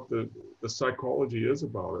remember what the psychology is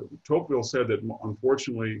about it. Tocqueville said that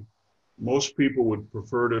unfortunately, most people would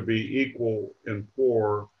prefer to be equal and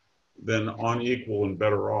poor than unequal and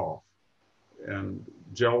better off. And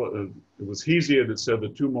it was Hesiod that said the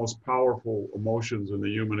two most powerful emotions in the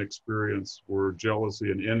human experience were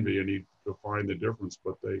jealousy and envy, and he defined the difference.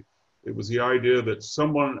 But it was the idea that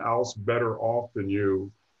someone else better off than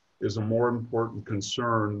you is a more important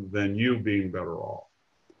concern than you being better off.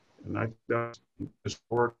 And I think that's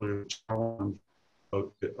historically a challenge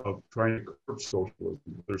of trying to curb socialism.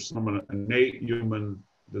 There's some innate human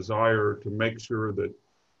desire to make sure that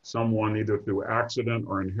someone, either through accident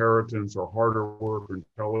or inheritance or harder work or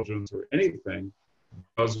intelligence or anything,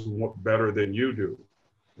 does better than you do.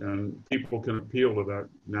 And people can appeal to that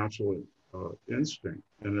natural instinct.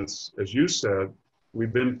 And it's, as you said,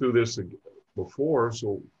 we've been through this before,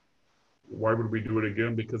 so why would we do it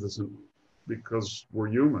again? Because we're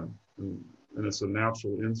human, and it's a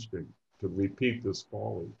natural instinct to repeat this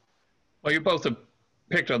folly. Well, you both have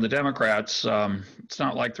picked on the Democrats. It's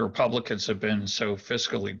not like the Republicans have been so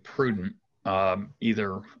fiscally prudent,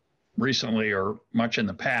 either recently or much in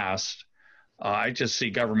the past. I just see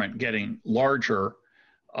government getting larger.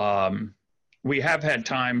 We have had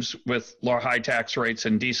times with high tax rates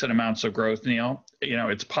and decent amounts of growth, Neil. You know,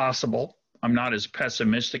 it's possible. I'm not as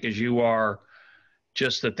pessimistic as you are,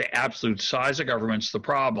 just that the absolute size of government's the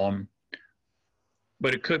problem,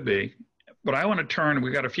 but it could be. But I want to turn,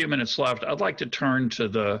 we've got a few minutes left. I'd like to turn to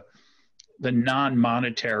the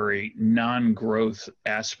non-monetary, non-growth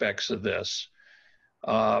aspects of this.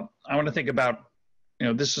 I want to think about, you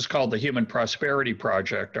know, this is called the Human Prosperity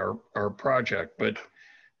Project, our project, but,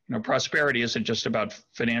 you know, prosperity isn't just about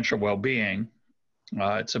financial well-being.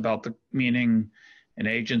 It's about the meaning and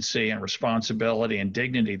agency and responsibility and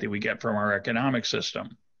dignity that we get from our economic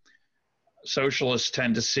system. Socialists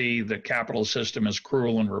tend to see the capital system as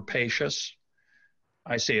cruel and rapacious.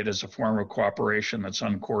 I see it as a form of cooperation that's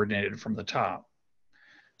uncoordinated from the top.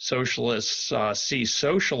 Socialists see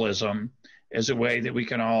socialism as a way that we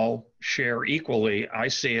can all share equally. I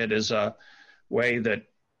see it as a way that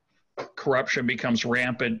corruption becomes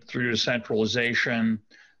rampant through decentralization,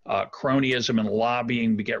 cronyism and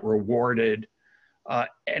lobbying get rewarded.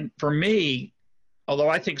 And for me, although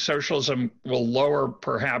I think socialism will lower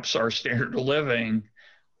perhaps our standard of living,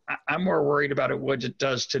 I'm more worried about what it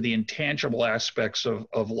does to the intangible aspects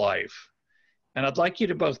of life. And I'd like you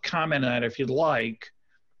to both comment on that if you'd like,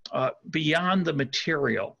 beyond the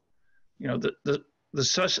material. You know,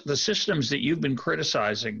 the systems that you've been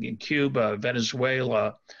criticizing in Cuba,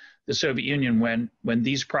 Venezuela, the Soviet Union, when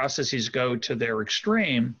these processes go to their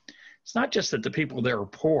extreme, it's not just that the people there are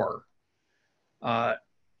poor.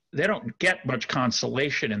 They don't get much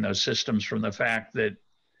consolation in those systems from the fact that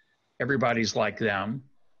everybody's like them.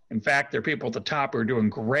 In fact, there are people at the top who are doing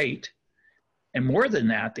great. And more than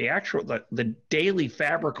that, the daily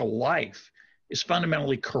fabric of life is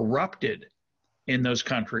fundamentally corrupted in those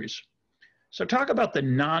countries. So talk about the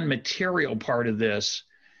non-material part of this.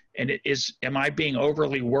 And am I being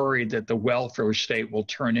overly worried that the welfare state will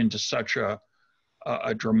turn into such a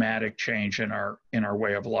dramatic change in our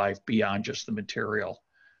way of life beyond just the material?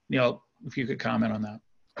 Neil, if you could comment on that.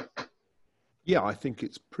 Yeah, I think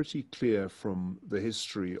it's pretty clear from the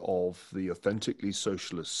history of the authentically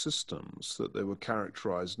socialist systems that they were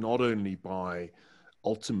characterized not only by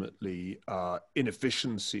ultimately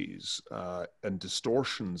inefficiencies and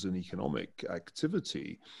distortions in economic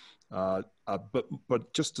activity,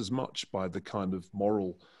 but just as much by the kind of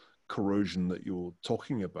moral corrosion that you're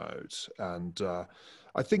talking about. And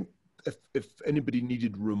I think if anybody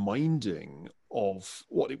needed reminding of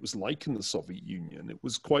what it was like in the Soviet Union, it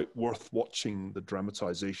was quite worth watching the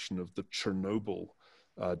dramatization of the Chernobyl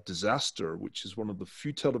disaster, which is one of the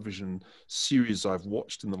few television series I've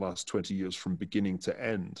watched in the last 20 years from beginning to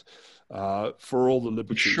end. For all the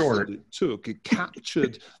liberties that it took, it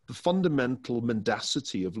captured the fundamental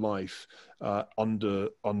mendacity of life under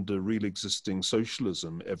real existing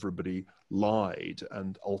socialism. Everybody lied,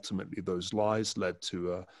 and ultimately those lies led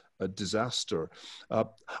to a disaster.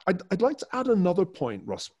 I'd like to add another point,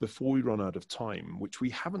 Russ, before we run out of time, which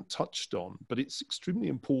we haven't touched on, but it's extremely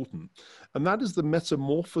important. And that is the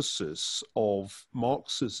metamorphosis of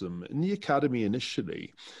Marxism in the academy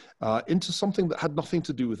initially into something that had nothing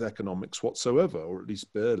to do with economics whatsoever, or at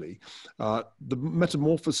least barely. The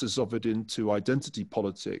metamorphosis of it into identity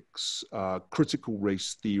politics, critical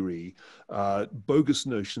race theory, bogus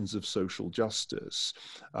notions of social justice,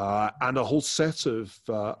 and a whole set of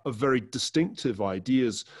very distinctive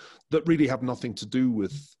ideas that really have nothing to do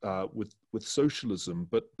with socialism,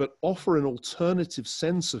 but offer an alternative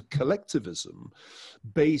sense of collectivism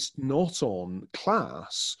based not on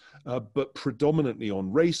class, but predominantly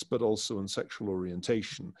on race, but also on sexual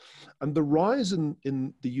orientation. And the rise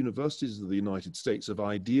in the universities of the United States of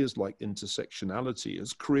ideas like intersectionality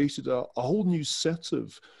has created a whole new set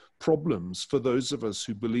of problems for those of us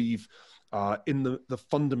who believe in the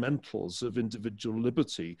fundamentals of individual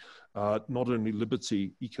liberty, not only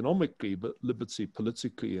liberty economically, but liberty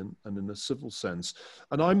politically and in a civil sense.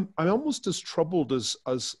 And I'm almost as troubled as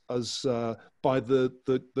by the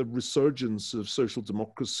resurgence of social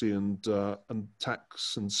democracy and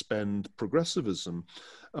tax and spend progressivism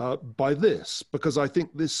by this, because I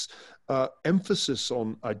think this emphasis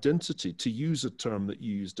on identity, to use a term that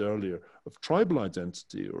you used earlier, of tribal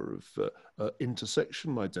identity or of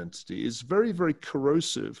intersectional identity, is very, very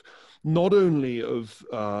corrosive, not only of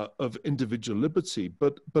individual liberty,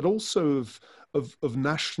 but also of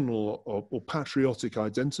national or patriotic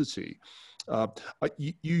identity.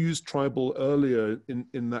 You used tribal earlier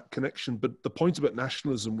in that connection, but the point about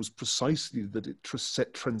nationalism was precisely that it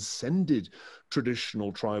transcended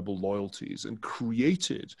traditional tribal loyalties and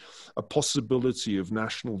created a possibility of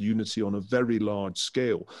national unity on a very large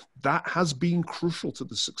scale. That has been crucial to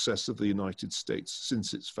the success of the United States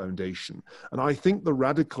since its foundation. And I think the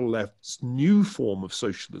radical left's new form of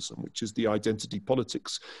socialism, which is the identity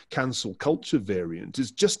politics, cancel culture variant,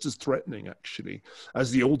 is just as threatening, actually,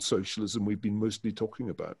 as the old socialism we've been mostly talking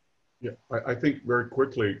about. Yeah, I think very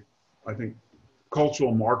quickly, I think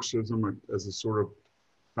cultural Marxism as a sort of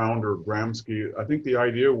founder, Gramsci, I think the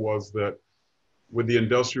idea was that with the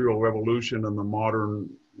Industrial Revolution and the modern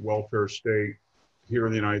welfare state here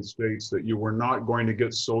in the United States, that you were not going to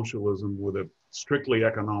get socialism with a strictly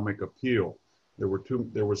economic appeal. There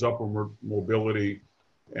was upward mobility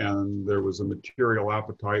and there was a material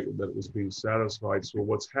appetite that was being satisfied. So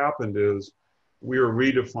what's happened is we are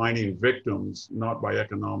redefining victims, not by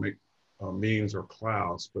economic means or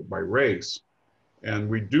class, but by race. And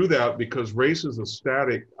we do that because race is a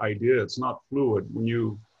static idea. It's not fluid. When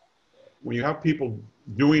you have people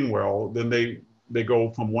doing well, then they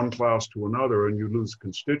go from one class to another and you lose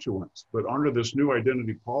constituents. But under this new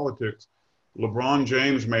identity politics, LeBron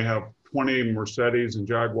James may have 20 Mercedes and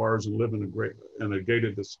Jaguars and live in a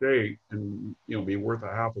gated estate and be worth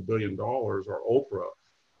 $500 million, or Oprah.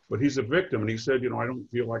 But he's a victim, and he said, I don't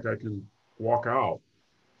feel like I can walk out.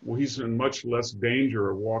 Well, he's in much less danger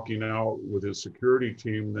of walking out with his security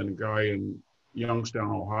team than a guy in Youngstown,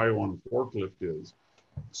 Ohio on a forklift is.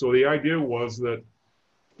 So the idea was that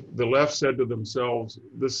the left said to themselves,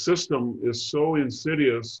 the system is so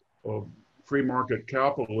insidious of free market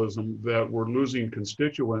capitalism that we're losing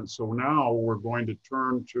constituents. So now we're going to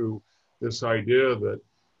turn to this idea that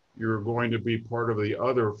you're going to be part of the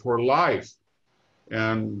other for life.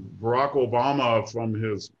 And Barack Obama, from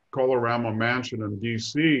his Colorama mansion in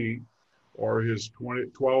DC, or his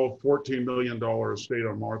 $14 million estate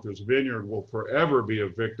on Martha's Vineyard will forever be a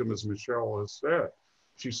victim, as Michelle has said.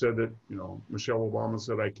 She said that, you know, Michelle Obama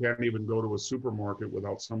said, I can't even go to a supermarket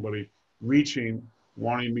without somebody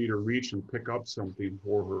wanting me to reach and pick up something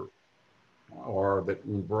for her. Or that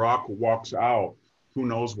when Barack walks out, who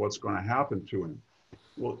knows what's going to happen to him.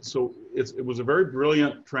 Well, so it was a very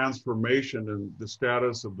brilliant transformation in the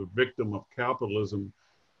status of the victim of capitalism,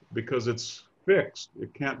 because it's fixed.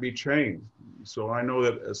 It can't be changed. So I know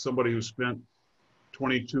that as somebody who spent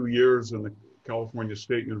 22 years in the California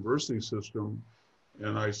State University system,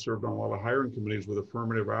 and I served on a lot of hiring committees with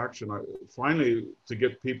affirmative action, finally, to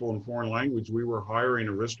get people in foreign language, we were hiring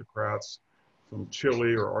aristocrats from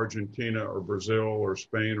Chile or Argentina or Brazil or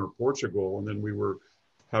Spain or Portugal, and then we were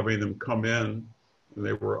having them come in, and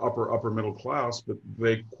they were upper middle class, but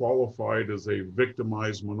they qualified as a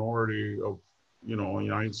victimized minority of, you know,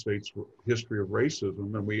 United States history of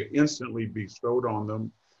racism, and we instantly bestowed on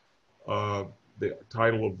them the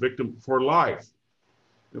title of victim for life.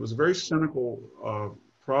 It was a very cynical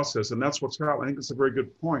process, and that's what's happening. I think it's a very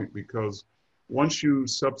good point, because once you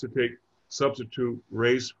substitute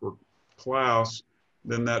race for class,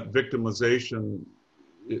 then that victimization,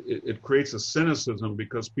 it creates a cynicism,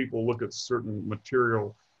 because people look at certain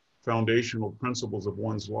material foundational principles of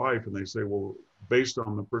one's life and they say, well, based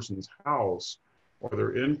on the person's house or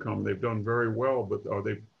their income, they've done very well, but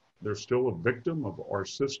they're still a victim of our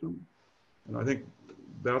system? And I think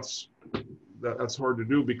that's hard to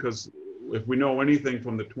do, because if we know anything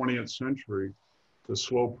from the 20th century, the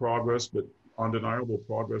slow progress but undeniable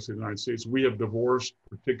progress in the United States, we have divorced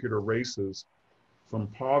particular races from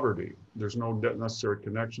poverty. There's no necessary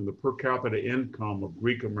connection. The per capita income of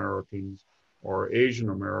Greek Americans or Asian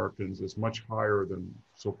Americans is much higher than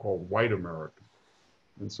so-called white Americans.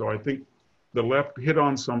 And so I think the left hit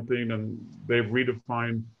on something, and they've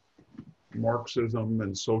redefined Marxism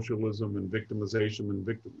and socialism and victimization and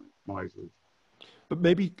victimizers. But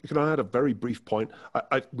maybe, can I add a very brief point?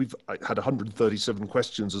 We've had 137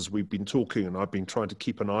 questions as we've been talking, and I've been trying to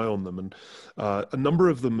keep an eye on them. And a number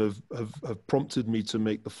of them have prompted me to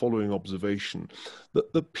make the following observation: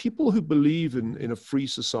 that the people who believe in a free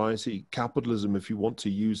society, capitalism, if you want to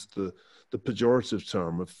use the pejorative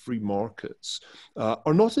term of free markets,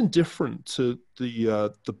 are not indifferent to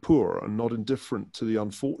the poor and not indifferent to the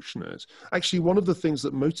unfortunate. Actually, one of the things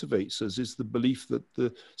that motivates us is the belief that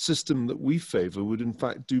the system that we favor would in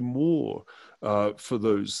fact do more for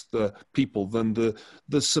the people than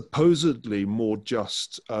the supposedly more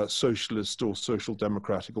just socialist or social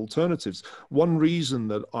democratic alternatives. One reason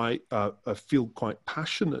that I feel quite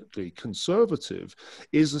passionately conservative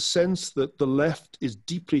is a sense that the left is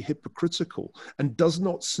deeply hypocritical and does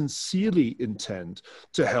not sincerely intend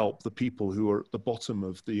to help the people who are at the bottom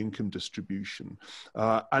of the income distribution,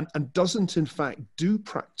 and doesn't in fact do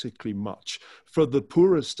practically much for the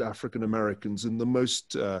poorest African Americans in the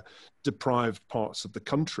most deprived parts of the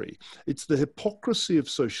country. It's the hypocrisy of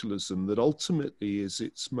socialism that ultimately is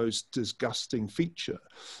its most disgusting feature.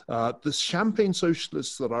 The champagne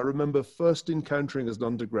socialists that I remember first encountering as an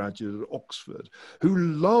undergraduate at Oxford, who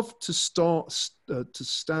loved to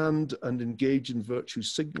stand and engage in virtue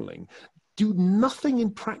signaling, do nothing in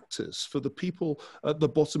practice for the people at the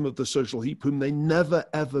bottom of the social heap whom they never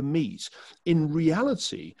ever meet. In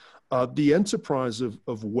reality, the enterprise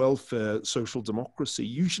of welfare social democracy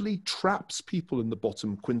usually traps people in the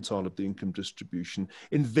bottom quintile of the income distribution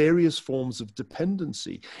in various forms of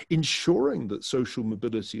dependency, ensuring that social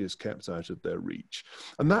mobility is kept out of their reach.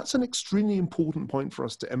 And that's an extremely important point for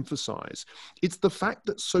us to emphasize. It's the fact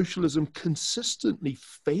that socialism consistently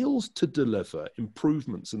fails to deliver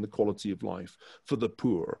improvements in the quality of life for the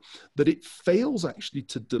poor, that it fails actually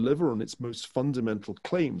to deliver on its most fundamental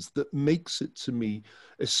claims, that makes it, to me,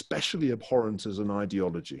 especially abhorrent as an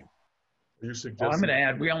ideology. Well, I'm going to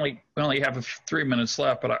add, we only have 3 minutes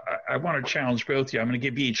left, but I want to challenge both of you. I'm going to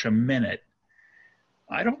give you each a minute.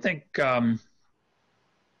 I don't think our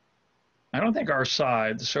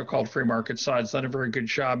side, the so-called free market side, has done a very good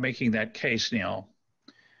job making that case, Neil,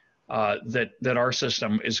 that our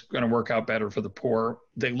system is going to work out better for the poor.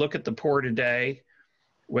 They look at the poor today,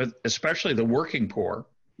 with especially the working poor.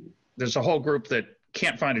 There's a whole group that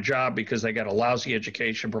can't find a job because they got a lousy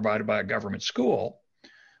education provided by a government school.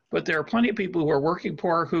 But there are plenty of people who are working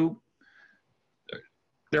poor who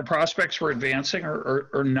their prospects for advancing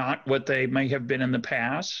are not what they may have been in the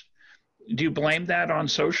past. Do you blame that on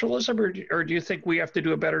socialism, or do you think we have to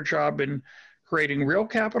do a better job in creating real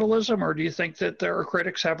capitalism, or do you think that our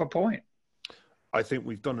critics have a point? I think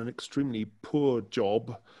we've done an extremely poor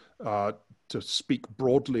job to speak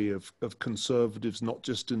broadly of conservatives, not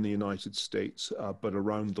just in the United States, but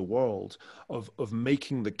around the world, of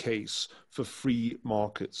making the case for free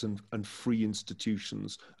markets and free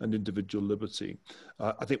institutions and individual liberty.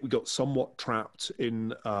 I think we got somewhat trapped in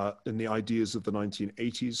the ideas of the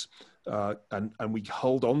 1980s, and we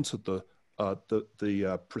held on to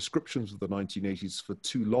the prescriptions of the 1980s for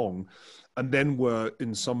too long, and then were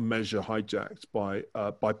in some measure hijacked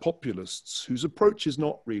by populists whose approach is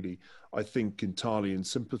not really, I think, entirely in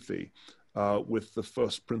sympathy with the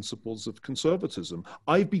first principles of conservatism.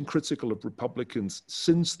 I've been critical of Republicans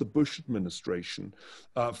since the Bush administration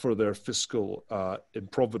for their fiscal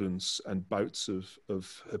improvidence and bouts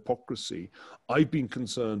of hypocrisy. I've been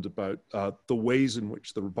concerned about the ways in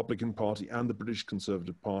which the Republican Party and the British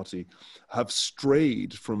Conservative Party have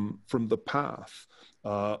strayed from the path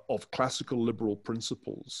of classical liberal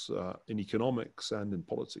principles in economics and in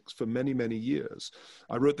politics for many, many years.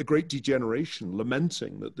 I wrote The Great Degeneration,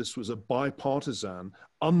 lamenting that this was a bipartisan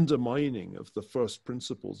undermining of the first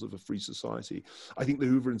principles of a free society. I think the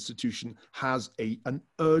Hoover Institution has an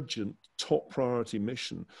urgent top priority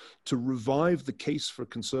mission to revive the case for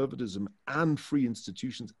conservatism and free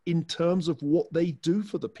institutions in terms of what they do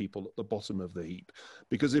for the people at the bottom of the heap.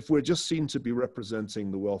 Because if we're just seen to be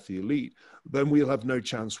representing the wealthy elite, then we'll have no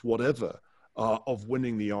chance whatever of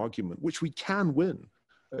winning the argument, which we can win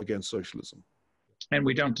against socialism. And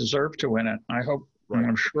we don't deserve to win it. I hope, right.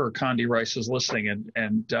 I'm sure Condi Rice is listening.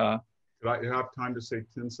 And Could I have time to say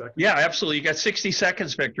 10 seconds? Yeah, absolutely. You got 60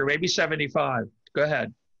 seconds, Victor, maybe 75. Go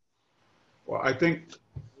ahead. Well, I think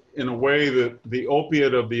in a way that the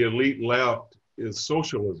opiate of the elite left is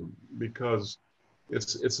socialism, because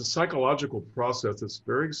it's a psychological process that's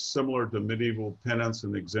very similar to medieval penance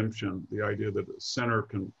and exemption, the idea that a sinner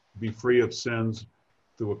can be free of sins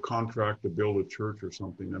through a contract to build a church or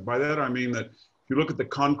something. And by that, I mean that if you look at the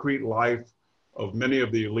concrete life of many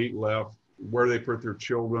of the elite left, where they put their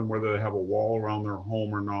children, whether they have a wall around their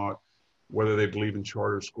home or not, whether they believe in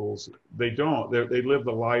charter schools, they don't. They live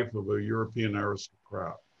the life of a European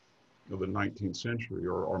aristocrat of the 19th century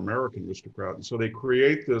or American aristocrat. And so they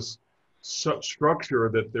create this such structure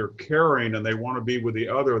that they're caring and they want to be with the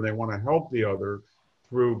other and they want to help the other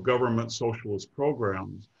through government socialist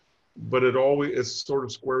programs. But it sort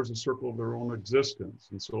of squares the circle of their own existence.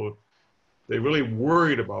 And so if they really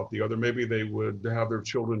worried about the other, maybe they would have their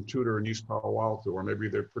children tutor in East Palo Alto, or maybe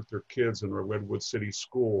they put their kids in a Redwood City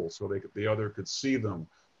school so the other could see them,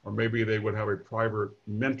 or maybe they would have a private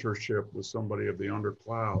mentorship with somebody of the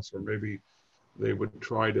underclass, or maybe they would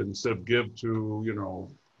try to, instead of give to,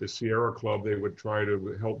 the Sierra Club, they would try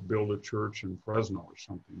to help build a church in Fresno or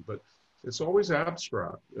something. But it's always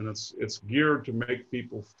abstract, and it's geared to make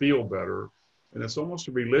people feel better. And it's almost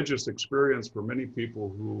a religious experience for many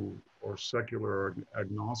people who are secular or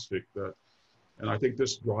agnostic. And I think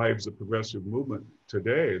this drives the progressive movement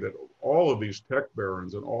today, that all of these tech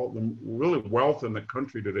barons and all the really wealth in the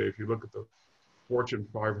country today, if you look at the Fortune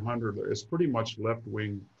 500, it's pretty much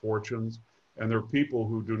left-wing fortunes. And they're people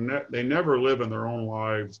who they never live in their own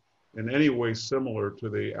lives in any way similar to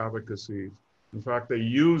the advocacy. In fact, they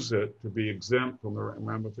use it to be exempt from the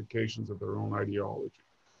ramifications of their own ideology.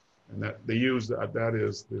 And that they use that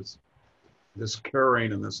is this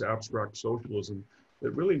caring and this abstract socialism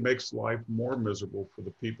that really makes life more miserable for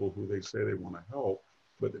the people who they say they want to help,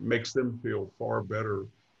 but it makes them feel far better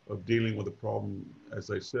of dealing with the problem,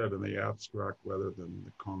 as I said, in the abstract rather than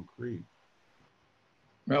the concrete.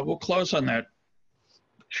 Well, we'll close on that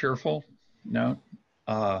cheerful note.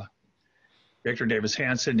 Victor Davis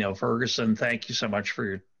Hanson, Niall Ferguson, thank you so much for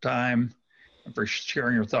your time and for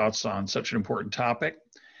sharing your thoughts on such an important topic.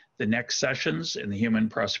 The next sessions in the Human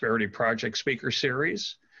Prosperity Project Speaker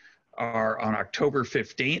Series are on October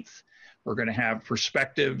 15th. We're going to have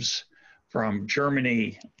perspectives from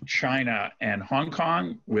Germany, China, and Hong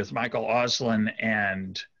Kong with Michael Oslin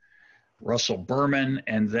and Russell Berman.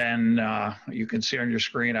 And then you can see on your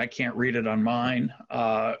screen, I can't read it on mine,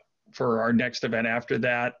 for our next event after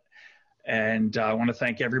that. And I want to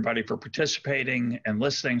thank everybody for participating and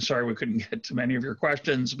listening. Sorry we couldn't get to many of your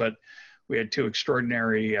questions, but we had two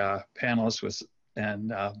extraordinary panelists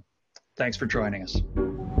and thanks for joining us.